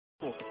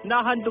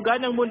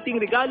Nahandugan ng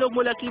munting regalo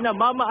mula kina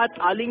mama at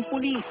aling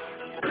pulis.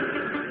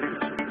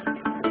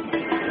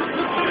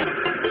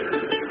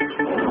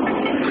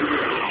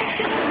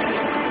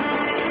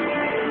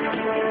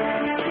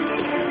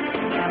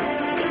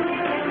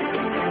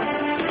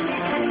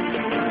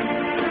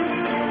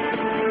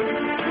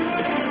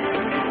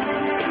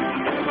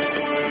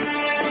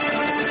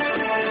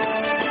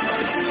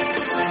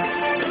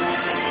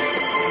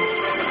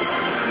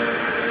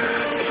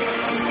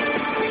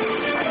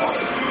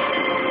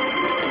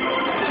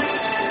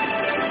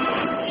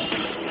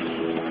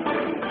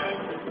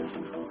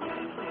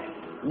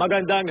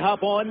 Magandang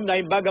hapon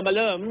na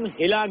Imbagamalam,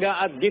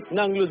 Hilaga at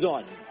Gitnang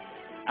Luzon.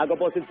 Ako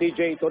po si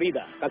CJ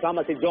Torida,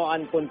 kasama si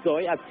Joan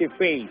Ponsoy at si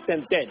Faye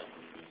Centeno.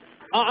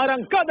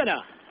 Aarangkada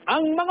na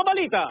ang mga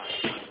balita.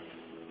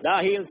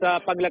 Dahil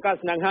sa paglakas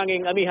ng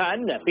hanging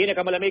amihan,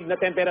 pinakamalamig na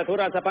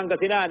temperatura sa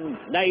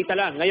Pangasinan na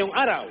itala ngayong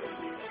araw.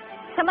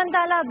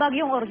 Samantala,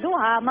 Bagyong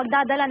Orduha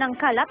magdadala ng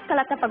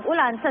kalat-kalat na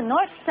pag-ulan sa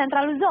North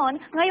Central Luzon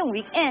ngayong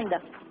weekend.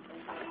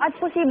 At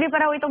posible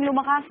pa raw itong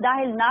lumakas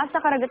dahil nasa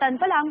karagatan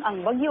pa lang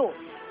ang bagyo.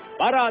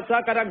 Para sa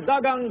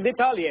karagdagang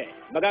detalye,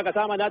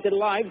 magkakasama natin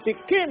live si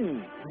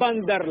Kim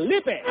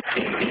Banderlipe.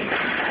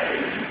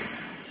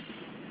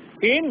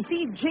 Kim?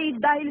 CJ,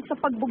 dahil sa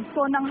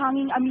pagbugso ng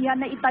hanging amihan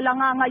na itala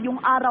nga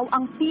ngayong araw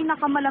ang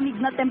pinakamalamig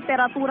na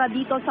temperatura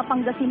dito sa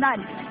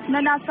Pangasinan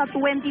na nasa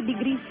 20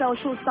 degrees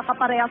Celsius sa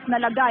kaparehas na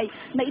lagay.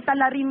 Na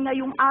itala rin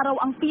ngayong araw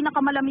ang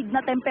pinakamalamig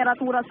na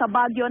temperatura sa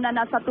Baguio na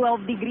nasa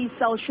 12 degrees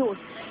Celsius.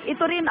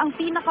 Ito rin ang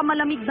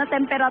pinakamalamig na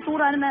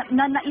temperatura na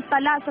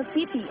naitala sa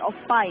City of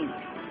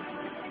Pines.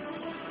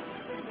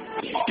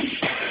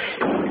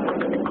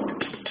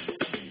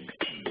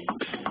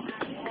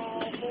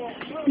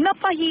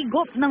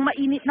 Napahigop ng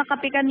mainit na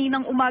kape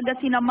kaninang umaga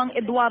sina Mang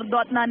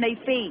Eduardo at Nanay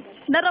Faye.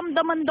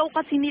 Naramdaman daw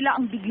kasi nila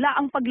ang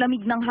biglaang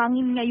paglamig ng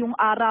hangin ngayong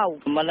araw.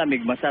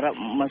 Malamig, masarap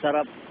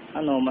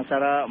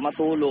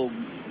matulog.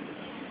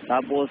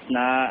 Tapos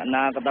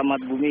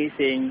nakakatamad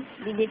gumising.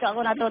 Dito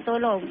ako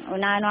natutulog.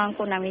 Unaanohan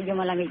ko na medyo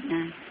malamig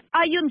na.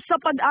 Ayon sa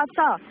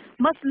Pag-asa,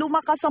 mas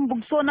lumakas ang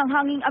bugso ng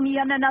hanging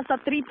amihan na nasa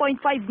 3.5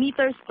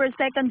 meters per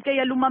second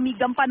kaya lumamig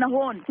ang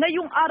panahon.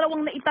 Ngayong araw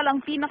ang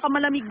naitalang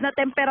pinakamalamig na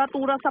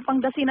temperatura sa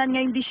Pangasinan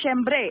ngayong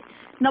Disyembre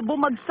na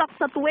bumagsak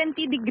sa 20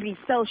 degrees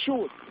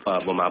Celsius.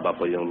 Bumaba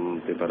po yung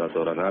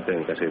temperatura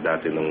natin kasi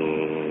dati nung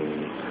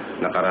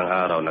nakarang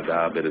araw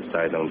nag-average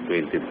tayo ng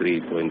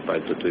 23.5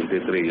 to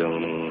 23 yung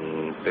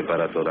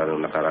temperatura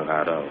ng nakarang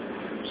araw.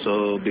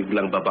 So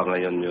biglang baba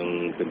ngayon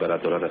yung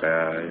temperatura na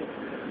kaya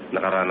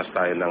nakaranas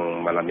tayo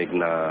ng malamig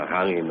na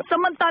hangin.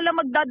 Samantala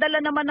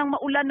magdadala naman ng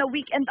maulan na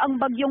weekend ang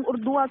Bagyong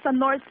Orduha sa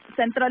North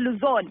Central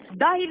Luzon.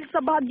 Dahil sa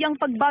bahagyang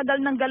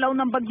pagbagal ng galaw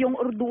ng Bagyong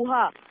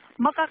Orduha,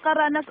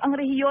 makakaranas ang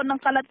rehiyon ng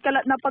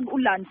kalat-kalat na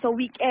pag-ulan sa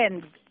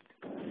weekend.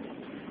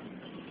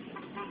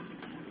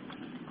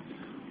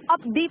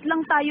 Update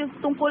lang tayo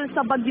tungkol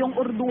sa Bagyong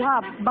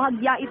Orduha.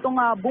 Bahagya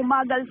itong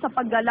bumagal sa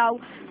paggalaw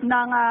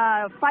ng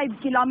 5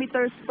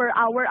 kilometers per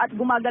hour at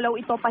gumagalaw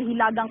ito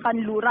pahilagang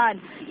kanluran.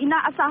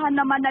 Inaasahan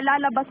naman na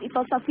lalabas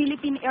ito sa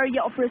Philippine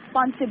Area of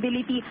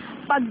Responsibility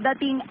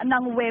pagdating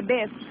ng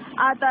Huwebes.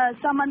 At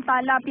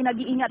samantala,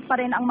 pinag-iingat pa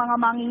rin ang mga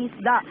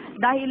mangingisda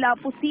dahil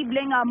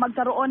posibleng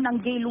magkaroon ng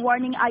gale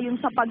warning ayon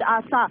sa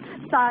Pag-asa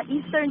sa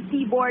eastern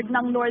seaboard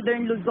ng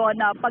Northern Luzon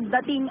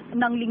pagdating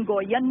ng linggo.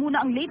 Yan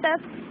muna ang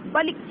latest.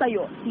 Balik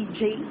sa'yo,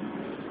 CJ.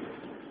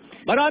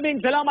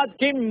 Maraming salamat,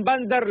 Kim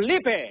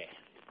Banderlipe.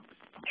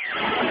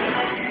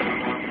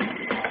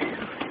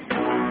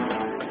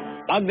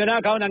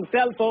 Pagnanakaw ng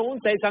cellphone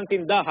sa isang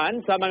tindahan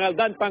sa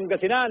Mangaldan,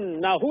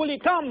 Pangasinan, nahuli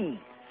kam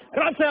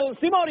Russell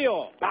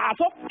Simorio.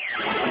 Pasok!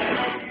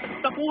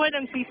 Sa kuha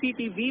ng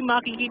CCTV,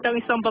 makikita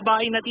ang isang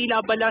babae na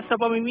tila abala sa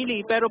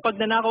pamimili pero pag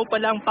nanakaw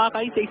pala ang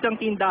pakay sa isang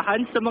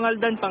tindahan sa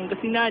Mangaldan,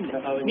 Pangasinan.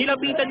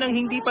 Nilapitan ng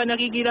hindi pa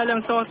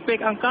nakikilalang sospek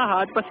ang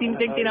kaha at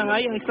pasimpleng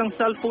tinangay ang isang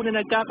cellphone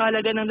na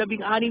nagkakahalaga ng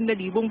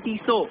 16,000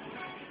 piso.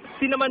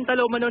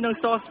 Sinamantala umano ng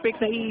sospek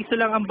na iisa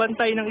lang ang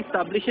bantay ng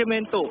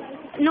establishmento.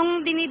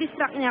 Nung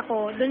dinidistract niya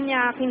ako, doon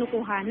niya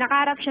kinukuha.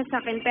 Nakaharap siya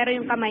sa akin pero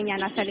yung kamay niya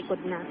nasa likod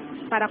na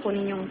para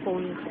kunin yung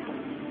phone ko.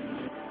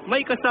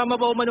 May kasama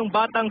ba umanong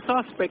batang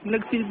suspect na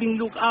nagsilbing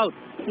lookout?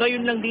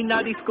 Ngayon lang din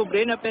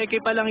nadiskubre na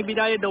peke palang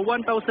ibinayad ng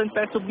 1,000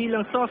 peso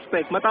bilang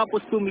suspect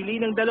matapos pumili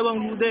ng 2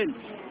 noodles.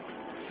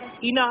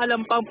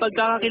 Inaalam pang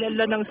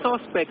pagkakakilala ng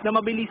suspect na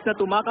mabilis na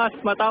tumakas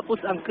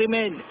matapos ang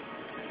krimen.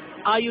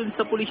 Ayon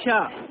sa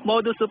pulisya,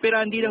 modus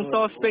operandi ng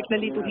suspect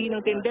na lituhin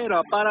ng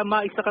tendera para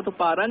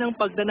maisakatuparan ang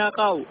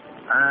pagnanakaw.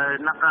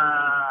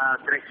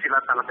 Naka-dress sila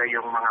talaga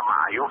yung mga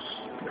maayos.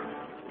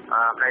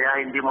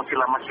 Kaya hindi mo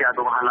sila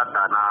masyadong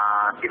halata na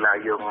sila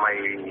yung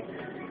may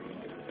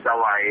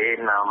gawain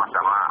na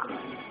masama.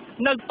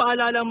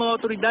 Nagpaalala ang mga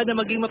otoridad na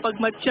maging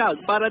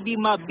mapagmatsyag para di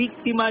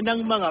mabiktima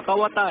ng mga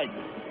kawatan.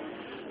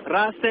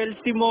 Russell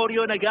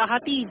Simorio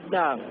naghahatid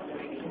ng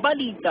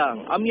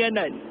Balitang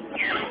Amyanan.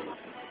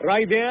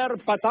 Rider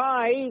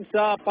patay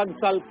sa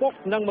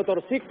pagsalpok ng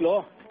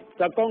motorsiklo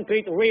sa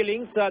concrete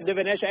railing sa De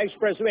Venecia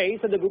Expressway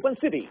sa Dagupan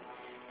City.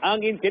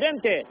 ang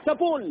insidente sa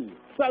pool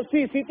sa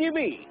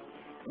CCTV.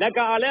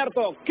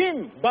 Naka-alerto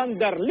Kim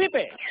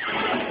Bandarlipe.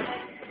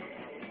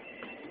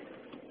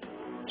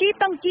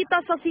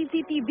 Kitang-kita sa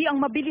CCTV ang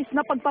mabilis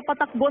na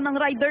pagpapatakbo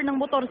ng rider ng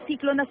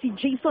motorsiklo na si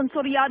Jason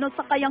Soriano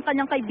sa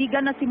kanyang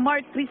kaibigan na si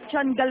Mark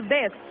Christian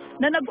Galvez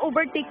na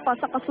nag-overtake pa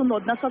sa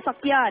kasunod na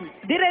sasakyan.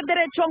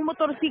 Dire-diretso ang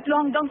motorsiklo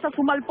hanggang sa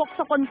sumalpok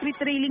sa concrete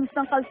railings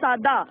ng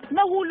kalsada.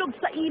 Nahulog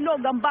sa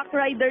ilog ang back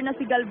rider na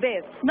si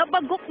Galvez.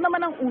 Nabagok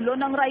naman ang ulo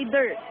ng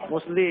rider.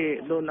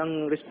 Mostly doon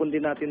ang responde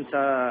natin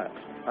sa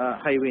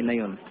highway na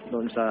yun,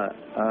 doon sa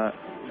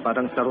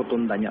parang sa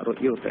rotunda niya,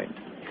 U-turn.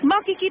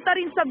 Makikita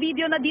rin sa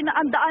video na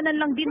dinaan-daanan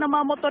lang din ng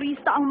mga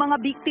motorista ang mga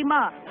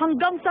biktima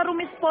hanggang sa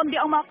rumisponde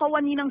ang mga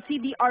kawani ng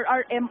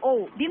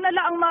CDRRMO.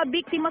 Dinala ang mga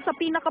biktima sa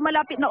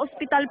pinakamalapit na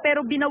ospital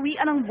pero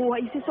binawian ng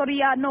buhay si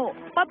Soriano.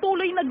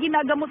 Patuloy na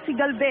ginagamot si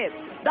Galvez.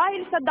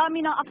 Dahil sa dami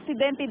ng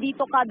aksidente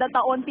dito kada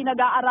taon,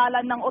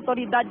 pinag-aaralan ng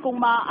otoridad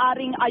kung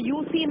maaaring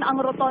ayusin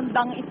ang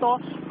rotondang ito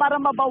para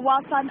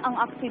mabawasan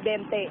ang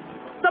aksidente.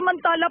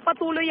 Samantala,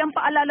 patuloy ang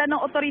paalala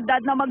ng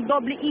otoridad na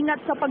magdoble ingat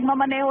sa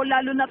pagmamaneho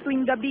lalo na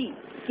tuwing gabi.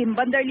 Kim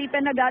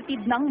Bandarlipe, nagatid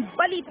ng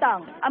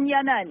Balitang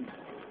Amyanan.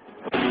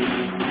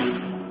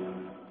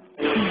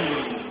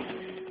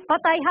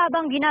 Patay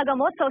habang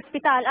ginagamot sa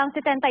ospital ang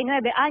 79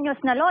 anyos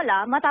na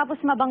lola matapos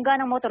mabangga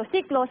ng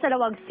motorsiklo sa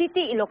Lawag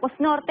City, Ilocos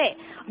Norte.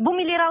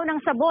 Bumili raw ng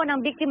sabon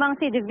ang biktimang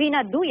si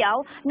Divina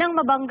Duyaw nang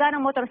mabangga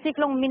ng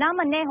motorsiklong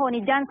minamaneho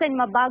ni Jansen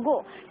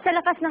Mabago. Sa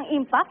lakas ng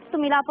impact,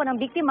 tumilapon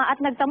ang biktima at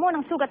nagtamo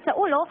ng sugat sa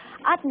ulo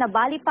at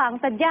nabali pa ang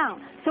tadyang.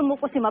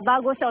 Sumuko si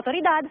Mabago sa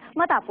otoridad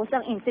matapos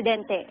ang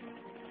insidente.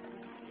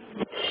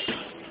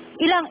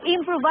 Ilang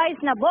improvised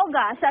na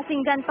boga sa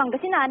Singgan,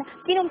 Pangasinan,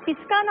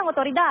 kinumpiska ng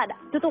otoridad.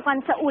 Tutukan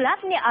sa ulat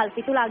ni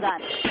Alfie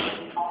Tulagan.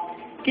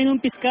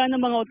 Kinumpiska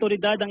ng mga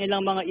otoridad ang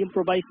ilang mga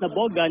improvised na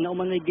boga na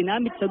umano'y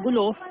ginamit sa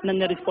gulo na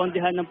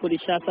narespondihan ng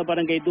pulisya sa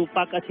Barangay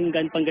Dupak at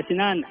Singgan,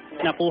 Pangasinan.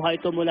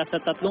 Nakuha ito mula sa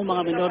 3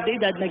 mga minor de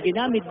edad na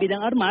ginamit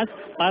bilang armas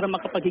para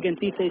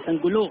makapaghiganti sa isang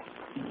gulo.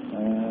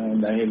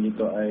 Dahil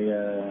ito ay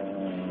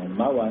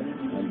bawal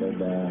under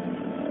the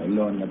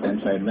law na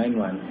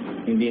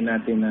 10591, hindi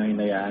natin na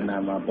hinayaan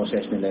na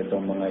ma-possess nila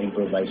itong mga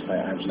improvised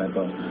firearms na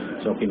ito.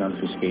 So,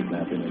 kinonfiscate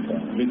natin ito.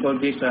 We call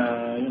this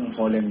yung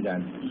Holland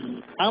gun.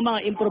 Ang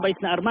mga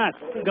improvised na armas,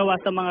 gawa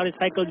sa mga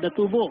recycled na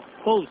tubo,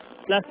 hose,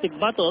 plastic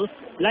bottles,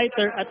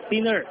 lighter at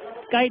thinner.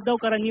 Kahit daw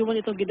karaniwan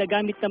itong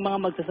ginagamit ng mga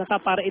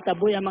magsasaka para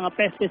itaboy ang mga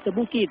peste sa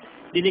bukid,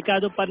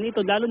 delikado pa rin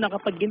ito lalo na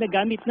kapag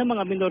ginagamit ng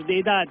mga minor de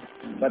edad.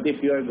 But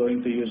if you are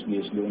going to use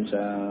this doon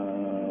sa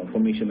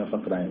commission of a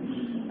crime,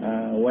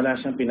 wala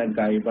siyang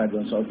pinagkaiba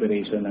doon sa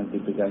operation ng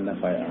typical na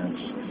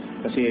firearms.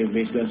 Kasi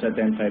based doon sa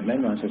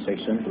 10591 sa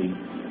section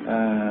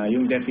 3,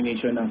 yung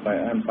definition ng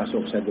firearm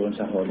pasok sa doon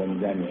sa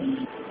Holland gun.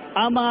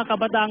 Ang mga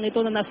kabataang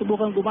ito na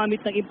nasubukan gumamit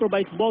ng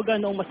improvised boga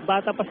noong mas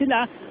bata pa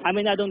sila,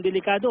 aminadong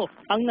delikado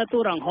ang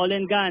naturang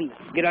Holland gun.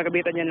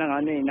 Ginagabitan niya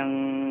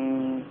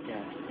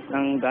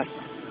ng gas.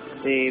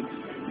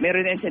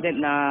 Meron incident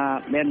na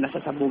meron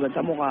nasasabugan sa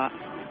mukha.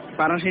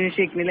 Parang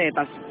sinishake nila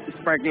tapos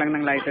spark lang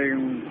ng lighter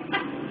yung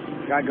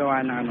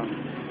gagawa ng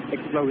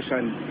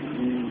explosion.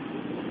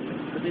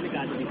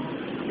 Delikado rin.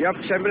 Yup,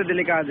 syempre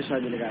delikado siya,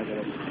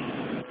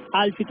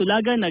 Alfie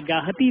Tulagan,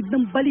 naghahatid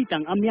ng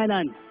Balitang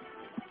Amyanan.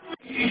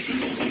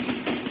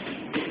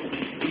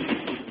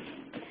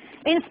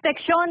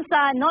 Inspeksyon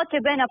sa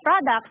Noche Buena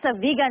products sa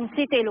Vigan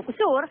City, Ilocos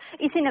Sur,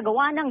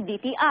 isinagawa ng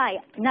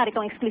DTI.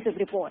 Narito ang exclusive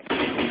report.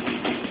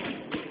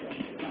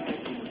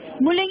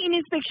 Muling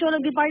ininspeksyon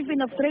ng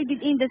Department of Trade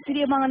and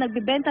Industry ang mga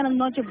nagbebenta ng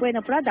Noche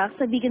Buena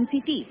products sa Vigan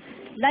City.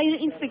 Layo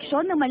ng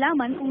inspeksyon na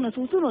malaman kung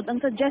nasusunod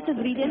ang suggested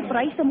retail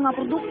price ng mga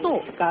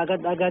produkto.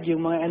 Kaagad-agad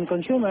yung mga end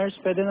consumers,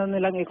 pwede na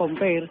nilang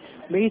i-compare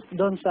based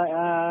doon sa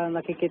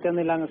nakikita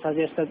nilang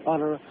suggested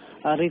or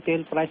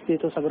retail price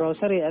dito sa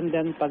grocery, and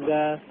then pag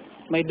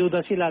may duda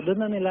sila,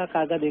 doon na nila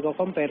kaagad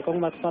i-compare kung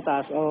mas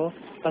mataas o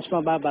mas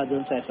mababa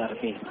doon sa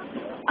SRP.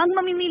 Ang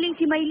mamimiling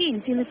si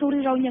Maylin,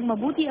 sinusuri raw niyang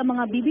mabuti ang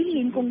mga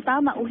bibilihin kung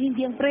tama o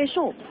hindi ang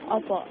presyo.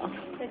 Opo.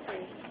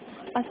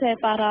 Kasi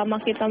para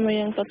makita mo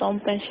yung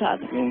totoong presyo.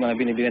 Yung mga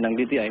binibigyan ng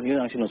DTI,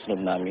 yun ang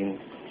sinusunod namin.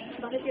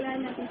 Bakit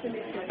kailangan natin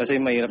sunod? Kasi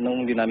mahirap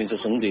nung hindi namin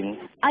susundin.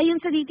 Ayon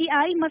sa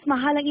DTI, mas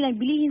mahal ang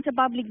ilang bilihin sa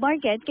public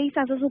market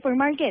kaysa sa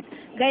supermarket,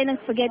 gaya ng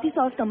spaghetti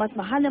sauce na mas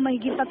mahal na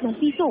mahigit 3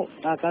 piso.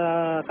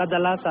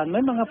 Kadalasan,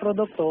 may mga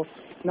produkto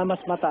na mas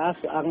mataas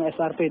ang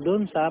SRP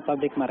dun sa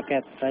public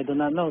market. I do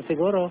not know.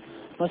 Siguro,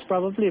 most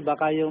probably,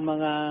 baka yung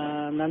mga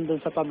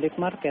nandun sa public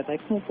market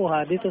ay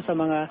kumukuha dito sa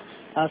mga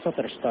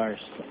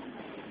superstores.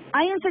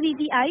 Ayon sa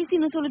DTI,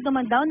 sinusulod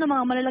naman daw ng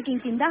mga malalaking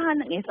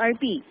tindahan ng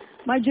SRP.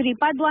 Marjorie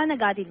Padua,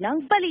 nagatid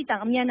ng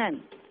Balitang Amyanan.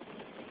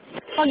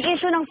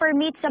 Pag-issue ng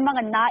permit sa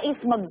mga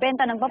nais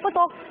magbenta ng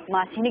paputok,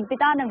 mas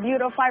hinigpitan ng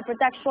Bureau of Fire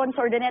Protection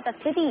sa Urdaneta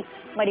City.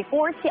 May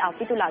report si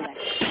Alfie Tulagan.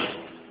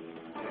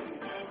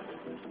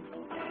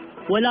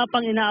 Wala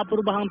pang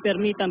inaaprubahang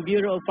permit ang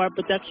Bureau of Fire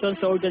Protection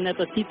sa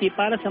Urdaneta City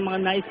para sa mga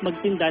nais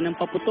magtinda ng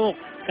paputok.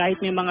 Kahit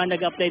may mga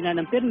nag-apply na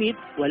ng permit,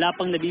 wala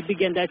pang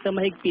nabibigyan dahil sa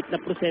mahigpit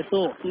na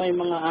proseso. May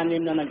mga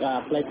 6 na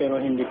nag-a-apply pero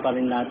hindi pa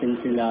rin natin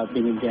sila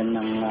binigyan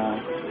ng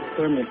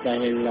permit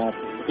dahil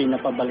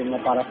pinapabalik na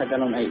para sa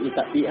ganun ay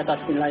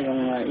i-attach nila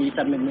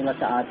i-submit nila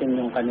sa atin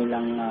yung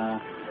kanilang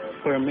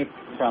permit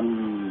from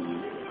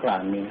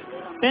Krami.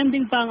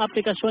 Pending pa ang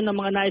aplikasyon ng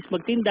mga nais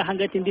magtinda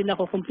hanggat hindi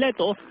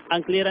nakukumpleto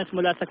ang clearance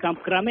mula sa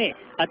Camp Krame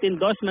at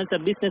endorsement sa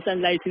Business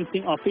and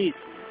Licensing Office.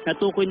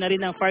 Natukoy na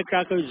rin ang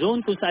firecracker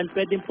zone kung saan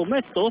pwedeng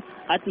pumwesto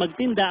at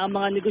magtinda ang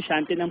mga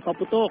negosyante ng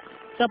paputok.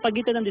 Sa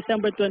pagitan ng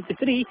December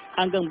 23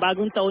 hanggang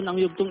bagong taon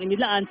ang yugtong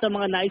inilaan sa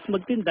mga nais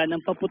magtinda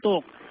ng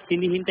paputok.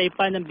 Hinihintay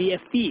pa ng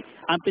BFP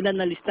ang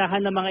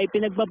pinanalistahan ng mga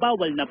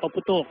ipinagbabawal na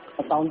paputok.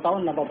 Sa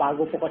taon-taon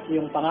nababago po kasi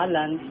yung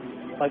pangalan.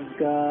 Pag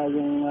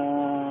yung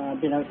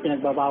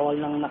pinagbabawal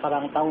ng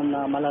nakarang taon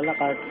na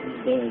malalakas,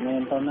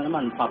 ngayon taon na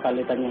naman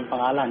papalitan yung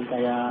pangalan.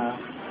 Kaya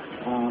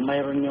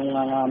mayroon yung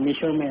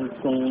measurement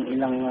kung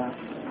ilang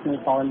yung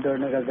pounder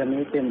na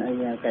gagamitin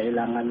ay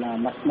kailangan na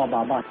mas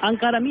mababa. Ang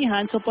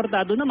karamihan,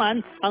 suportado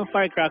naman ang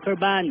firecracker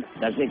ban.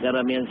 Kasi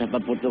karamihan sa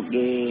paputok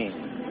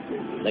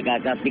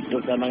nagkakapikto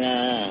sa mga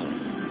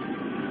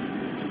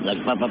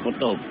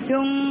nagpapaputok.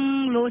 Yung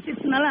losses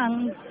na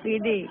lang,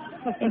 pwede.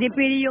 Hindi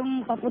pwede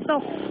yung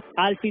paputok.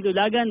 Alfie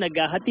Dulagan,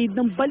 naghahatid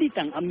ng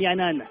balitang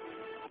amyanan.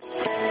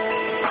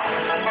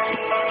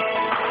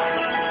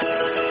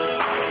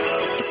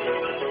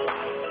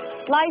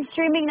 Live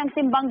streaming ng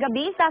Simbang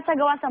Gabi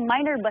sasagawa sa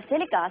Minor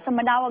Basilica sa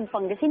Manawag,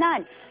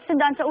 Pangasinan.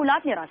 Sundan sa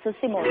ulat ni Rasul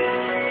Simon.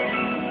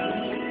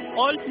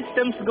 All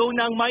systems go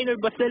na ang Minor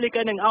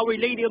Basilica ng Our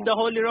Lady of the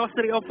Holy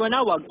Rosary of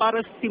Manawag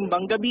para sa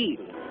Simbang Gabi.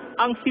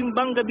 Ang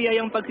Simbang Gabi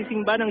ay ang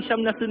pagsisimba ng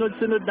 9 na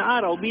sunod-sunod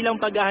na araw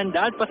bilang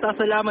paghahanda at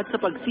pasasalamat sa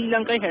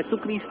pagsilang kay Hesu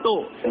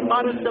Kristo.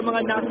 Para sa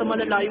mga nasa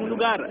malalayong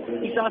lugar,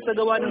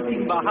 isasagawa ng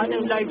simbahan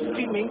ng live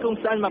streaming kung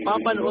saan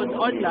mapapanood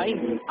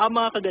online ang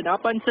mga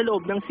kaganapan sa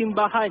loob ng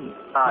simbahan.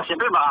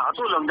 Siyempre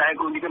makakatulong dahil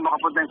kung hindi ka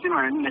makapunta ng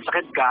simbahan, may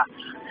sakit ka,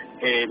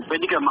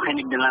 pwede ka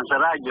makinig na lang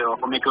sa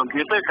radyo. Kung may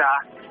computer ka,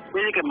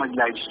 pwede ka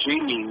mag-live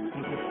streaming.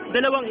 2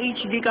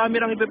 HD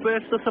kamerang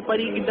ipepwesto sa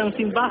paligid ng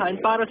simbahan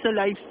para sa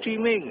live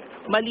streaming.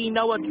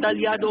 Malinaw at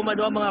detalyado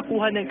umano ang mga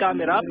kuha ng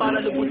kamera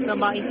para lubos na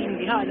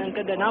maintindihan ang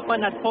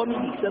kaganapan at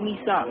homily sa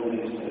misa.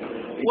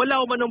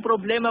 Wala umanong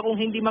problema kung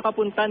hindi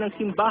makapunta ng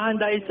simbahan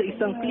dahil sa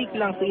isang click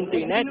lang sa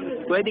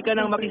internet, pwede ka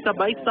nang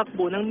makisabay sa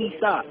takbo ng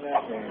misa.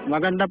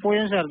 Maganda po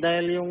yan sir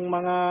dahil yung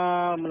mga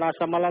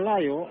nasa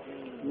malalayo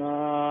na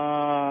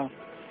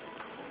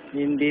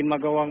hindi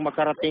magawang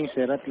makarating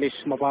sir, at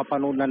least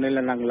mapapanood na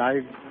nila ng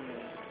live.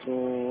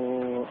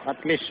 So,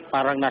 at least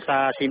parang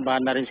nasa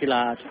simbahan na rin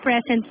sila.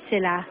 Present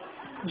sila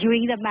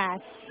during the Mass,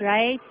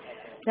 right?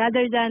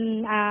 Rather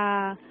than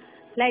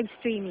live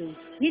streaming.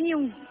 Yun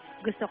yung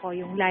gusto ko,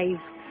 yung live.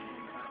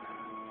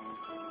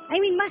 I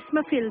mean, mas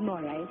ma-feel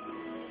mo, right?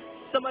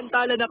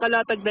 Samantala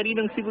nakalatag na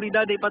rin ng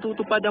seguridad ay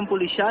patutupad ang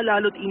pulisya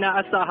lalo't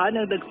inaasahan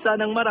ang dagsa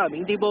ng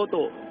maraming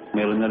deboto.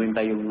 Meron na rin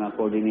tayong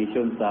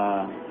coordination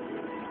sa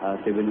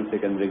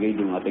 72nd Brigade,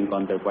 yung ating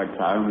counterpart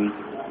sa Army,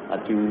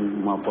 at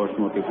yung mga force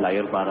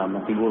multiplier para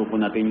masiguro po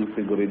natin yung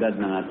seguridad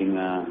ng ating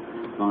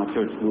mga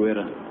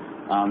churchgoer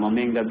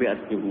mamayang gabi at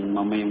yung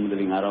mamayang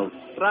madaling araw.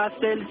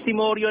 Russell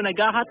Simorio,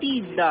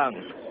 naghahatid ng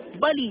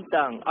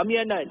Balitang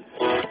Amyanan.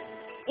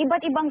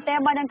 Iba't ibang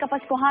tema ng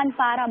Kapaskuhan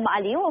para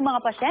maaliw ang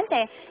mga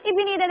pasyente,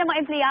 ibinida ng mga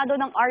empleyado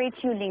ng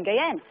RHU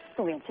Lingayen.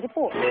 Tuwins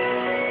report.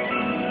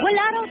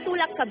 Wala raw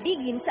tulak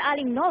kabigin sa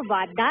Aling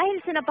Nova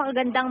dahil sa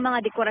napakagandang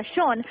mga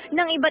dekorasyon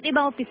ng iba't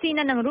ibang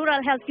opisina ng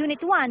Rural Health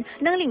Unit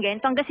 1 ng Lingayen,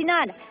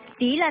 Pangasinan.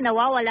 Tila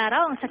nawawala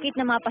raw ang sakit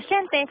ng mga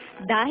pasyente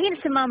dahil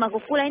sa mga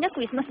makukulay na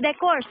Christmas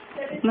decors.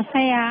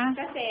 Masaya.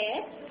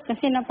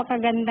 Kasi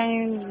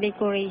napakagandang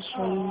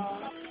decoration.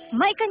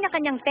 May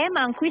kanya-kanyang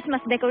tema ang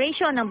Christmas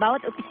decoration ng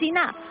bawat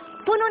opisina.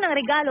 Puno ng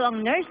regalo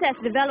ang Nurses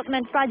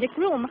Development Project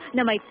Room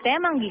na may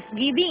temang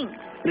gift-giving.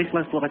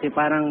 Christmas po kasi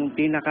parang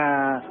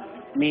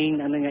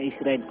main niya is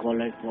red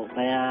color po.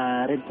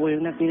 Kaya red po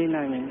yung napili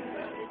namin.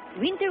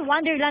 Winter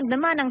Wonderland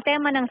naman ang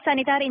tema ng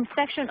Sanitary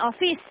Inspection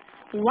Office.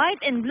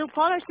 White and blue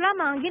colors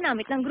lamang ang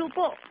ginamit ng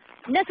grupo.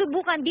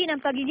 Nasubukan din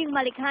ang pagiging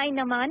malikhain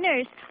ng mga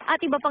nurse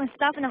at iba pang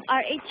staff ng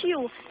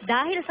RHU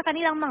dahil sa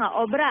kanilang mga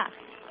obra.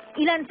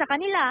 Ilan sa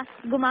kanila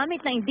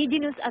gumamit ng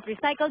indigenous at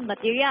recycled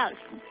materials.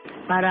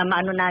 Para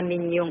maano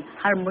namin yung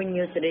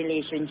harmonious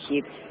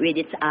relationship with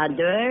each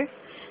other,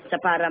 sa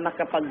para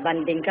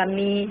makapag-banding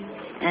kami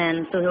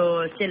and to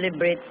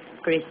celebrate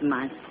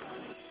Christmas.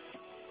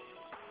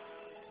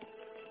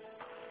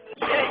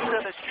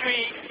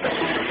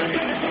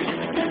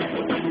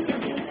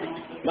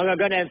 Mga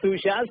gun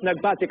enthusiasts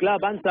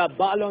nagpasiklaban sa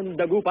Balon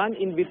Dagupan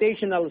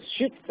Invitational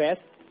Shoot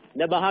Fest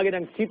na bahagi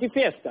ng City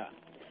Fiesta.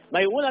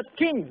 May ulat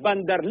King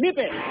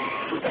Bandarlipe.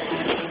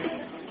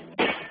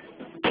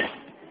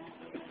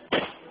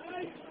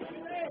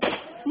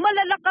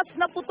 Malalakas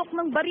na putok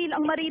ng baril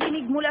ang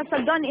maririnig mula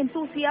sa gun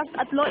enthusiasts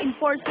at law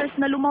enforcers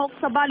na lumahok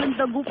sa Balon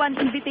Dagupan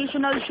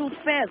Invitational Shoot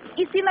Fest.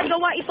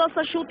 Isinagawa ito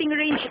sa shooting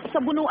range sa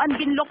Bunuan,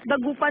 Binloc,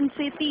 Dagupan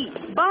City.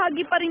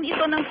 Bahagi pa rin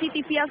ito ng City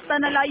Fiesta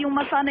na layong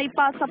masanay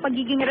pa sa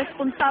pagiging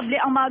responsable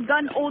ang mga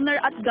gun owner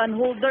at gun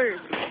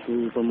holders.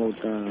 To promote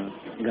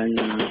gun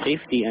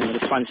safety and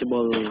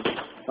responsible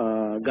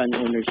gun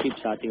ownership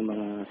sa ating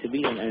mga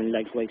civilian and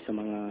likewise sa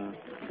mga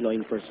law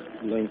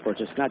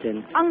enforcers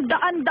natin. Ang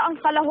daan-daang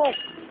kalahok,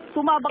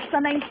 sumabak sa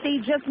 9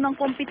 stages ng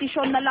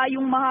kompetisyon na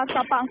layong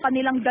mahasa pa ang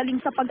kanilang galing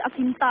sa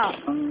pag-asinta.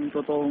 Ang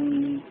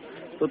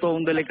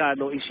totoong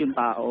delikado is yung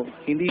tao,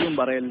 hindi yung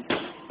barel.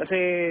 Kasi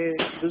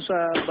doon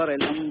sa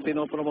barel, ang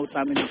pinopromote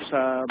namin dito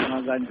sa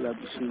mga gun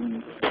clubs,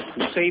 yung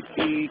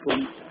safety,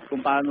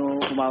 kung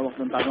paano humawak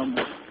ng tamang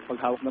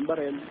paghawak ng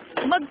barel.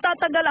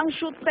 Magtatagal ang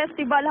Shoot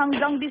Festival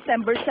hanggang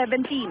December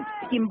 17.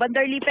 Kim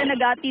Bandarlipe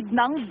nagatid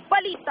ng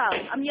Balitang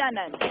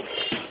Amyanan.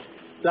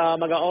 Sa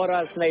mga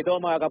oras na ito,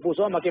 mga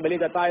kapuso,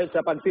 makibalita tayo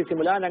sa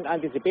pagsisimula ng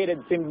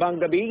anticipated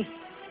Simbang Gabi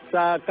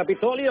sa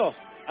Kapitolyo.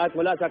 At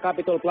mula sa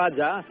Capitol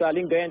Plaza, sa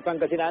Lingayen,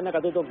 Pangasinan,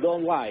 nakatutok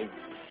doon live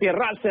si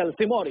Russell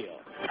Simorio.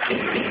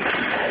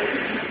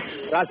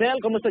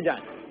 Russell, kumusta dyan?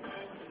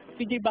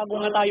 CJ, bago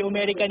nga tayo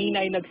umeri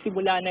kanina ay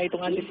nagsimula na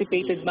itong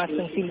anticipated mass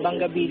ng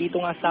Simbang Gabi dito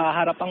nga sa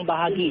harapang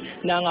bahagi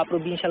ng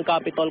Provincial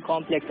Capitol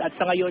Complex. At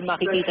sa ngayon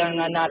makikita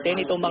nga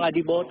natin itong mga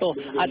deboto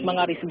at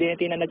mga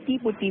residente na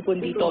nagtipon-tipon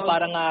dito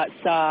para nga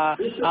sa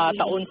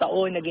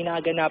taon-taon na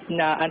ginaganap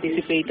na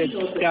anticipated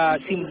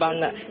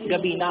Simbang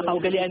Gabi.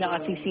 Nakaugalian na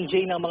kasi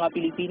CJ ng mga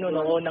Pilipino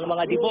noon, ng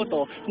mga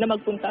deboto na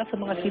magpunta sa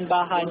mga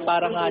simbahan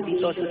para nga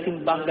dito sa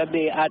Simbang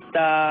Gabi. At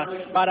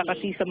para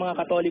kasi sa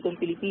mga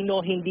Katolikong Pilipino,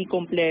 hindi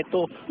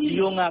kompleto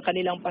yung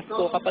kanilang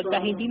Pasko. Kapag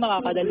hindi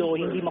makakadalo,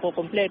 hindi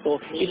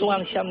makukompleto, ito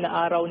ang siyam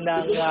na araw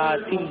ng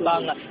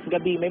Simbang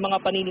Gabi. May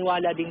mga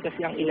paniniwala din kasi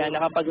ang ilan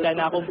na kapag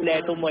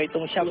nakompleto mo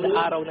itong siyam na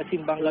araw na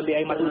Simbang Gabi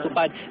ay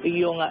matutupad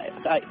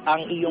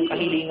ang iyong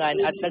kahilingan.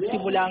 At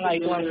nagsimula nga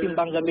ito ang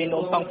Simbang Gabi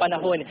noong pang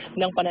panahon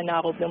ng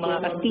pananakop ng mga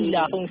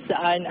Kastila, kung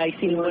saan ay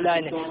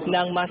sinulan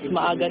ng mas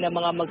maaga na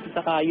mga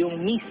magsasaka yung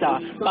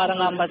misa para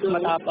nga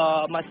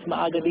mas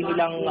maaga din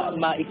nilang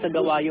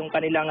maisagawa yung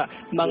kanilang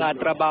mga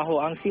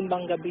trabaho. Ang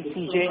Simbang Gabi,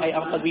 CJ, ay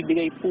ang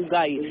pagbibigay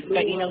pugay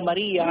kay Inang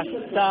Maria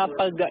sa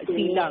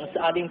pagsilang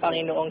sa ating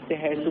Panginoong si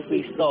Jesu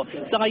Cristo.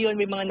 Sa ngayon,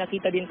 may mga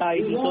nakita din tayo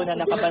dito na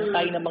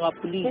nakabantay ng mga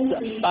pulis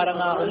para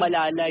nga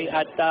umalalay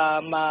at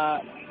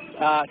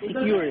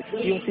secure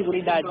yung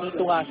seguridad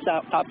dito nga sa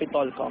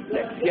Capitol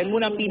Complex. Yan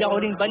muna ang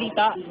pinakahuling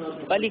balita.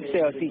 Balik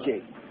sa'yo,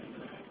 CJ.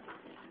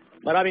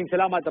 Maraming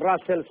salamat,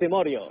 Russell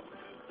Simorio.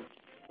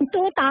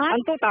 Antutan?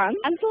 Antutan?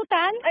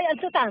 Antutan? Ay,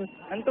 antutan.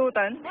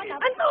 Antutan?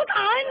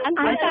 Antutan?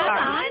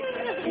 Antutan?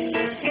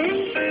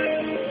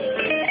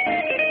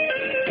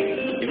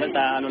 Di ba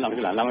ano lang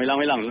sila? Langoy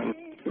lang.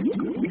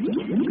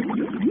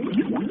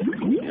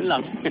 Yan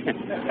lang.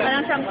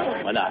 Walang shampoo?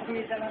 Wala.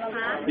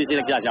 Hindi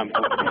sila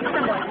nagsashampoo.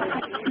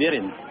 Hindi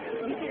rin.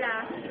 Hindi sila?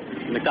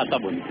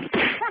 Nagtasabon.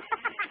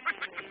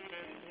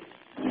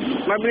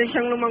 Mabilis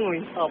siyang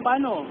lumangoy. Oh,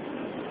 paano?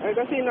 Eh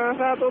kasi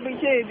nasa tubig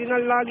siya eh, di na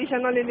lagi siya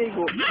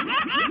naliligo.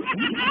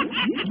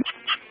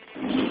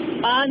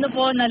 Paano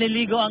po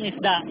naliligo ang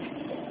isda?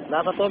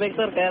 Nasa tubig,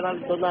 sir, kaya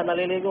doon na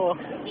naliligo.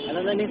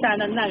 Ano na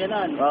nisanan na,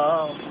 gano'n?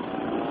 Oo.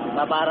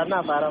 Paparan na,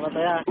 para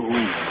masaya.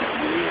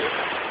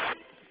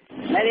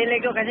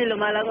 Naliligo kasi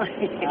lumalangoy.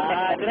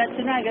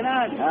 Diretso na,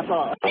 gano'n.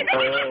 Apo.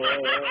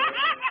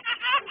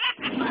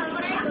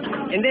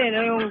 Hindi,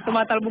 yung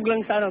tumatalbog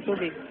lang sa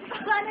tubig.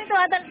 Paano ito,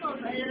 Adalpo?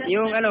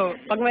 Yung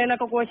pag may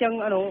nakukuha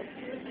siyang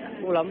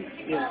ulam,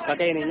 yun,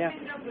 kakainin niya.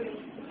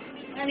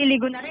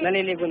 Naliligo na rin?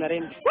 Naliligo na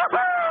rin.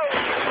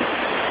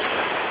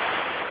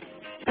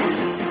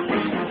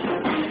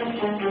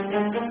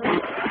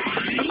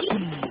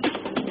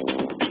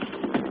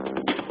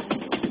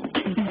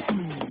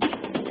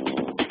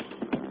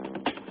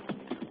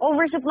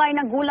 Oversupply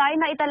ng gulay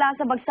na itala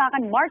sa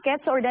Bagsakan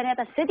Market sa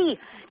Urdaneta City.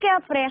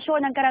 Kaya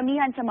presyo ng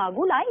karamihan sa mga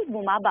gulay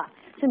bumaba.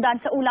 Sundan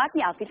sa ulat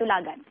ni Alfie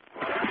Tulagan.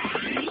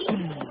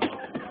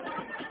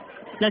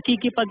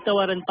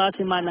 Nakikipagtawaran pa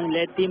si Manang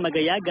Leti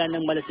Magayaga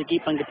ng Malasiki,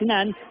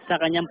 Pangasinan sa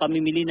kanyang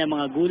pamimili ng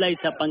mga gulay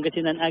sa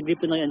Pangasinan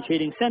Agri-Pinoy and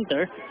Trading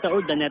Center sa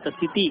Urdaneta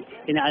City.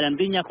 Inaalam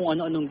din niya kung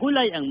ano-anong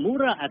gulay ang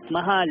mura at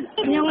mahal.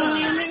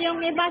 Yung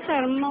iba,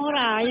 sir,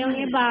 mura. Yung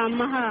iba,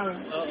 mahal.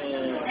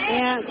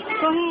 Kaya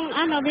kung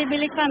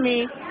bibili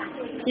kami,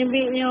 yung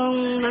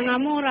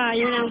mga mura,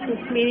 yun ang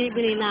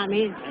binibili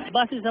namin.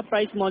 Base sa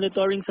price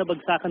monitoring sa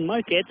Bagsakan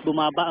Market,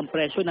 bumaba ang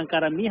presyo ng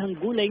karamihang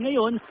gulay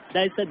ngayon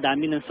dahil sa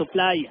dami ng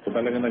supply.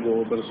 Talaga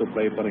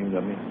nag-oversupply pa rin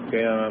kami.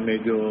 Kaya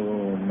medyo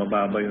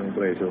mababa yung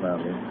presyo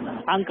namin.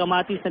 Ang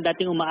kamatis na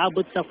dating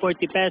umaabot sa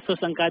 40 pesos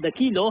ang kada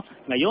kilo,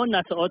 ngayon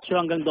nasa 8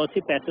 hanggang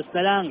 12 pesos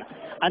na lang.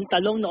 Ang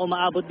talong na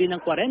umaabot din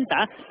ng 40,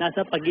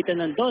 nasa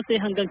pagitan ng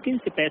 12 hanggang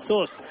 15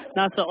 pesos.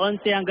 Nasa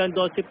 11 hanggang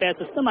 12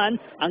 pesos naman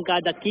ang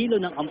kada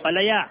kilo ng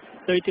ampalaya.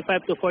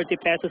 35 to 40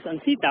 pesos ang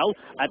sitaw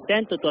at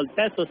 10 to 12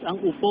 pesos ang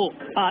upo.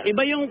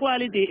 Iba yung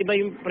quality, iba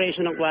yung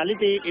presyo ng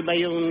quality, iba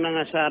yung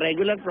mga sa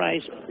regular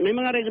price. May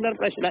mga regular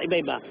price na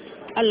iba-iba.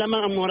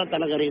 Alamang ang mura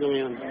talaga rito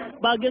ngayon.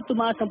 Bagyo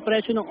tumaas ang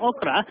presyo ng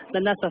okra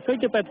na nasa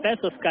 35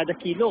 pesos kada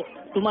kilo.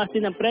 Tumaas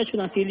din ang presyo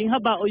ng siling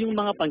haba o yung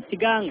mga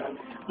pangsigang.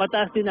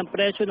 Mataas din ang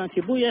presyo ng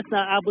sibuyas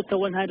na aabot sa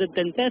 110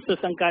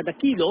 pesos ang kada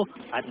kilo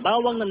at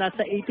bawang na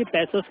nasa 80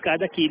 pesos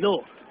kada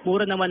kilo.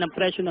 Mura naman ang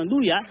presyo ng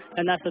luya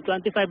na nasa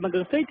 25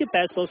 hanggang 30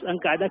 pesos ang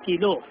kada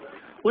kilo.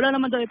 Wala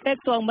naman daw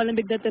epekto ang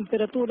malamig na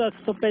temperatura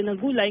sa supply ng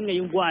gulay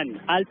ngayong buwan.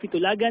 Alfie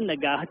Tulagan,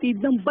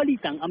 naghahatid ng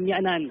balitang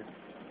amyanan.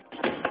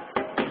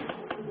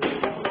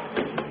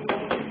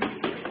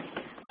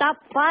 Top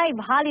 5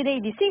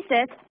 holiday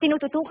diseases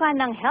tinututukan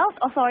ng health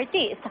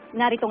authorities.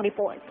 Naritong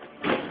report.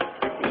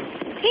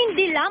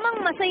 Hindi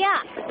lamang masaya,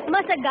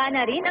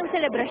 masagana rin ang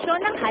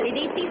selebrasyon ng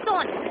holiday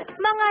season.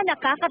 Mga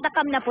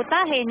nakakatakam na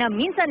putahe na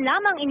minsan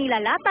lamang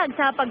inilalatag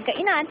sa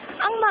pagkainan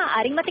ang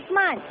maaaring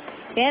matikman.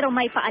 Pero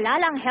may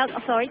paalala ang health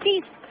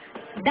authorities.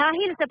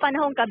 Dahil sa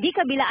panahong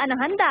kabi-kabilaan ng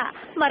handa,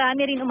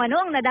 marami rin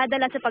umano ang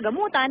nadadala sa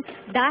pagamutan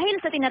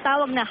dahil sa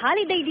tinatawag na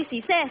holiday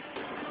diseases.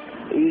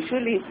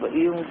 Usually,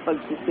 yung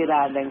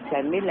pagsisira ng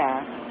tiyan nila,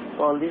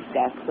 all this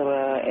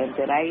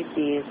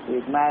gastroenteritis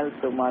with mild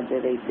to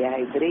moderate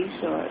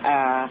dehydration.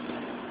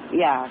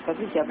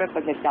 Kasi siyempre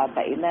pag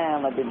nagtatain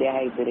na,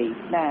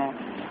 madidehydrate na.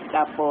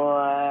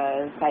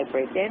 Tapos,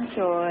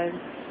 hypertension,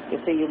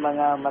 kasi yung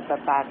mga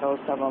matatakaw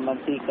sa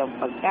mamantikang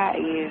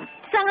pagkain.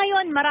 Sa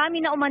ngayon, marami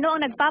na umano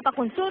ang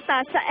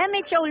nagpapakonsulta sa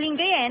MHO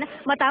Lingayen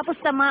matapos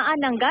tamaan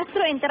ng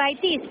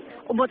gastroenteritis,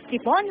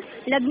 ubot-sipon,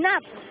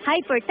 lagnat,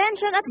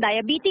 hypertension at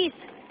diabetes.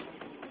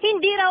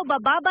 Hindi raw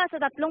bababa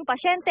sa 3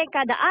 pasyente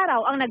kada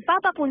araw ang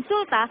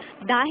nagpapakonsulta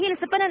dahil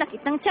sa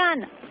pananakit ng tiyan.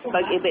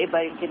 Pag iba-iba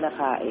yung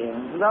kinakain,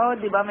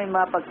 di ba may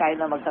mga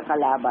pagkain na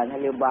magkakalaban,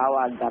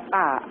 halimbawa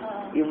gata,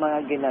 yung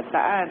mga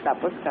ginataan,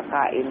 tapos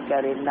kakain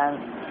ka rin ng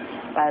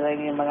parang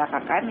yung mga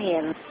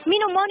kakanin.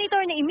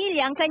 Minomonitor ni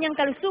Emilia ang kanyang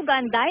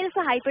kalusugan dahil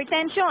sa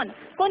hypertension.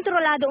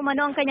 Kontrolado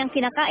umano ang kanyang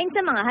kinakain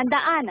sa mga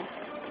handaan.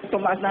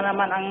 Tumaas na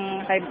naman ang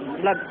high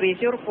blood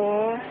pressure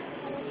ko.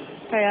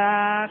 Kaya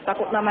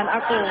takot naman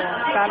ako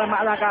para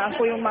maalagaan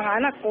ko yung mga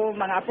anak ko,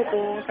 mga apo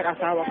ko, sa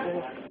asawa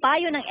ko.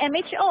 Payo ng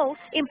MHO,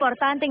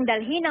 importanteng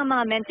dalhin ang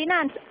mga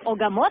maintenance o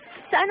gamot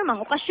sa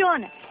anumang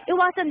okasyon.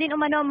 Iwasan din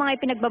umano ang mga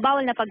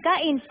ipinagbabawal na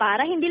pagkain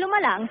para hindi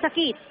lumala ang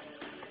sakit.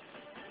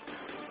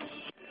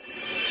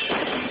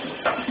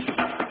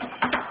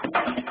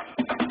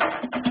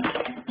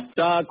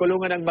 Sa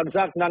kulungan ng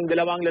bagsak ng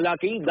 2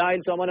 lalaki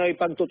dahil sa umano'y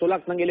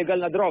pagtutulak ng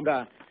ilegal na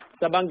droga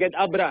sa Bangged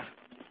Abra.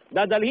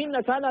 Dadalhin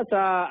na sana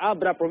sa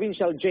Abra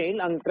Provincial Jail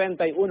ang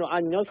 31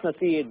 anyos na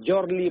si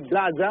Jorly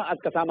Blaza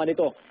at kasama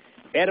nito.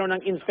 Pero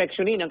nang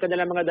inspeksyonin ang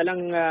kanilang mga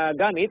dalang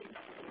gamit,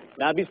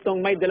 nabistong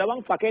may 2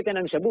 pakete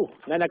ng shabu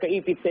na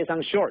nakaipit sa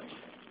isang shorts.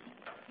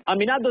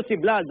 Aminado si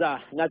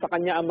Blaza na sa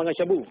kanya ang mga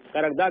shabu.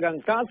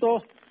 Karagdagang kaso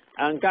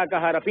ang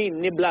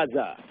kakaharapin ni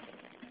Blaza.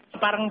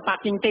 Parang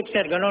packing tape,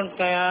 sir, ganun.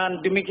 Kaya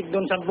dumikit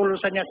doon sa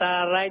bulusan niya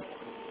sa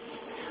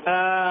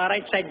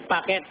right side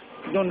pocket.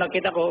 Doon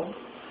nakita ko.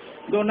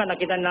 Doon na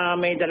nakita na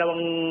may 2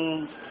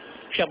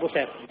 shabu,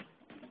 sir.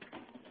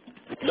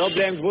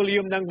 Doble ang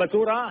volume ng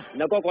basura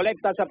na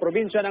kokolekta sa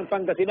probinsya ng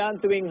Pangasinan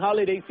tuwing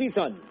holiday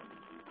season.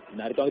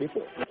 Narito ang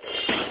report.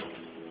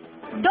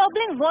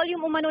 Dobleng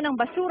volume umano ng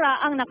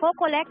basura ang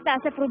nakokolekta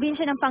sa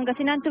probinsya ng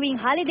Pangasinan tuwing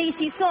holiday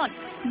season.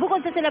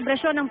 Bukod sa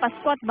selebrasyon ng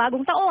Pasko at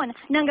Bagong Taon,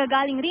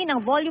 nanggagaling rin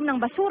ang volume ng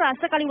basura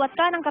sa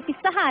kaliwatan ng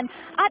kapistahan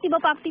at iba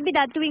pa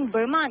aktibidad tuwing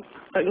Burr Month.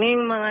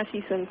 Ngayong mga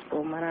seasons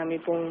po, marami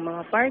pong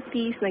mga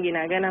parties na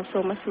ginaganap,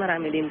 so mas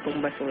marami din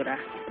pong basura.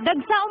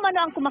 Dagsa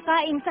umano ang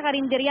kumakain sa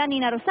karinderya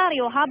ni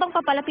Rosario habang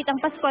papalapit ang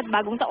Pasko at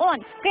Bagong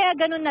Taon. Kaya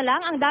ganun na lang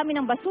ang dami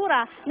ng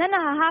basura na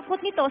nahahakot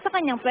nito sa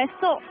kanyang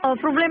pwesto.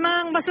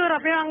 Problema ang basura,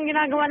 pero ang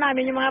ginagawa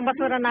namin, yung mga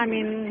basura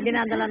namin,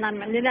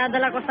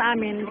 dinadala ko sa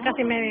amin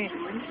kasi may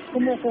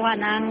kumukuha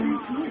ng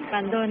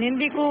kandon.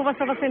 Hindi ko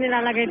basta-basta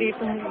nilalagay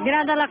dito.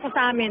 Dinadala ko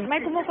sa amin.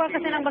 May kumukuha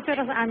kasi ng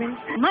basura sa amin.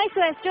 May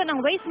suwestyon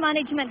ang Waste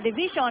Management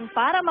Division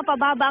para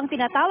mapababa ang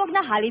tinatawag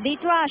na holiday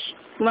trash.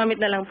 Gumamit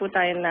na lang po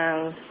tayo ng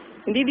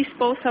hindi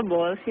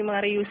disposables, yung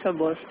mga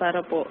reusables para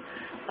po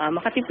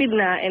makatipid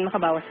na and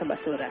makabawas sa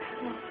basura.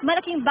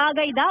 Malaking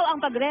bagay daw ang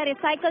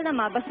pagre-recycle ng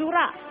mga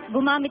basura.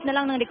 Gumamit na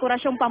lang ng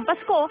dekorasyong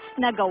pampasko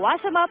na gawa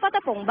sa mga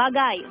patapong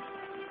bagay.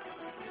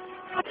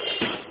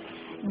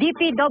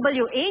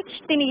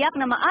 DPWH tiniyak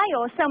na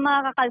maayos sa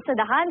mga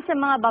kakalsadahan sa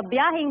mga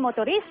babiyahing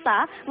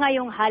motorista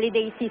ngayong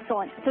holiday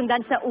season. Sundan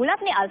sa ulat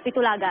ni Alfie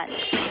Tulagan.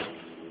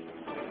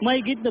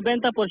 Mahigit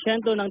 90%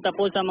 ng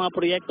tapos ang mga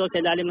proyekto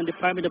sa ilalim ng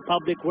Department of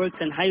Public Works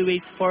and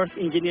Highways 4th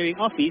Engineering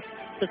Office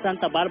sa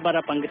Santa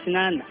Barbara,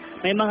 Pangasinan.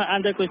 May mga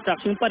under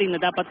construction pa rin na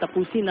dapat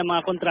tapusin ng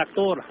mga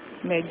kontraktor.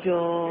 Medyo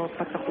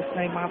patapos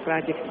na yung mga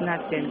projects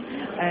natin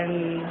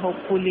and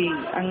hopefully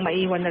ang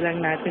maiwan na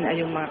lang natin ay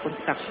yung mga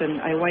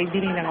construction, ay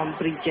widening ng ang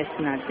bridges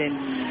natin.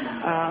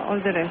 All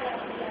the rest,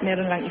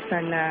 meron lang isa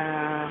na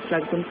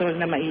flood control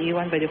na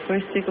maiiwan by the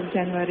first week of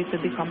January to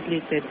be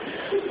completed.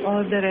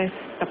 All the rest,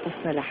 tapos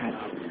na lahat.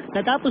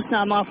 Natapos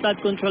na ang mga flood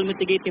control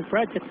mitigating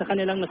projects sa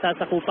kanilang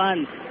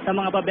nasasakupan. Sa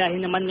mga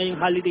babiyahin naman ngayong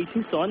holiday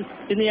season,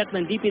 tiniyak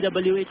ng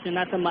DPWH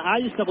na nasa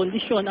maayos na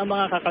kondisyon ang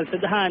mga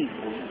kakalsadahan.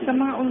 Sa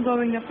mga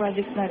ongoing na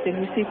projects natin,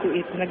 we see to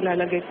it,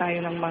 naglalagay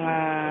tayo ng mga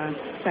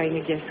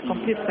signages,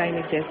 complete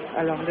signages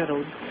along the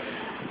road.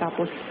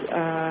 Tapos,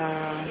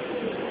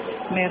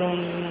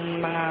 merong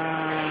mga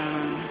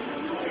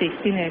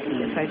safety net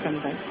aside from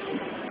that.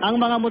 Ang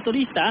mga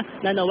motorista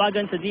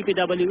nanawagan sa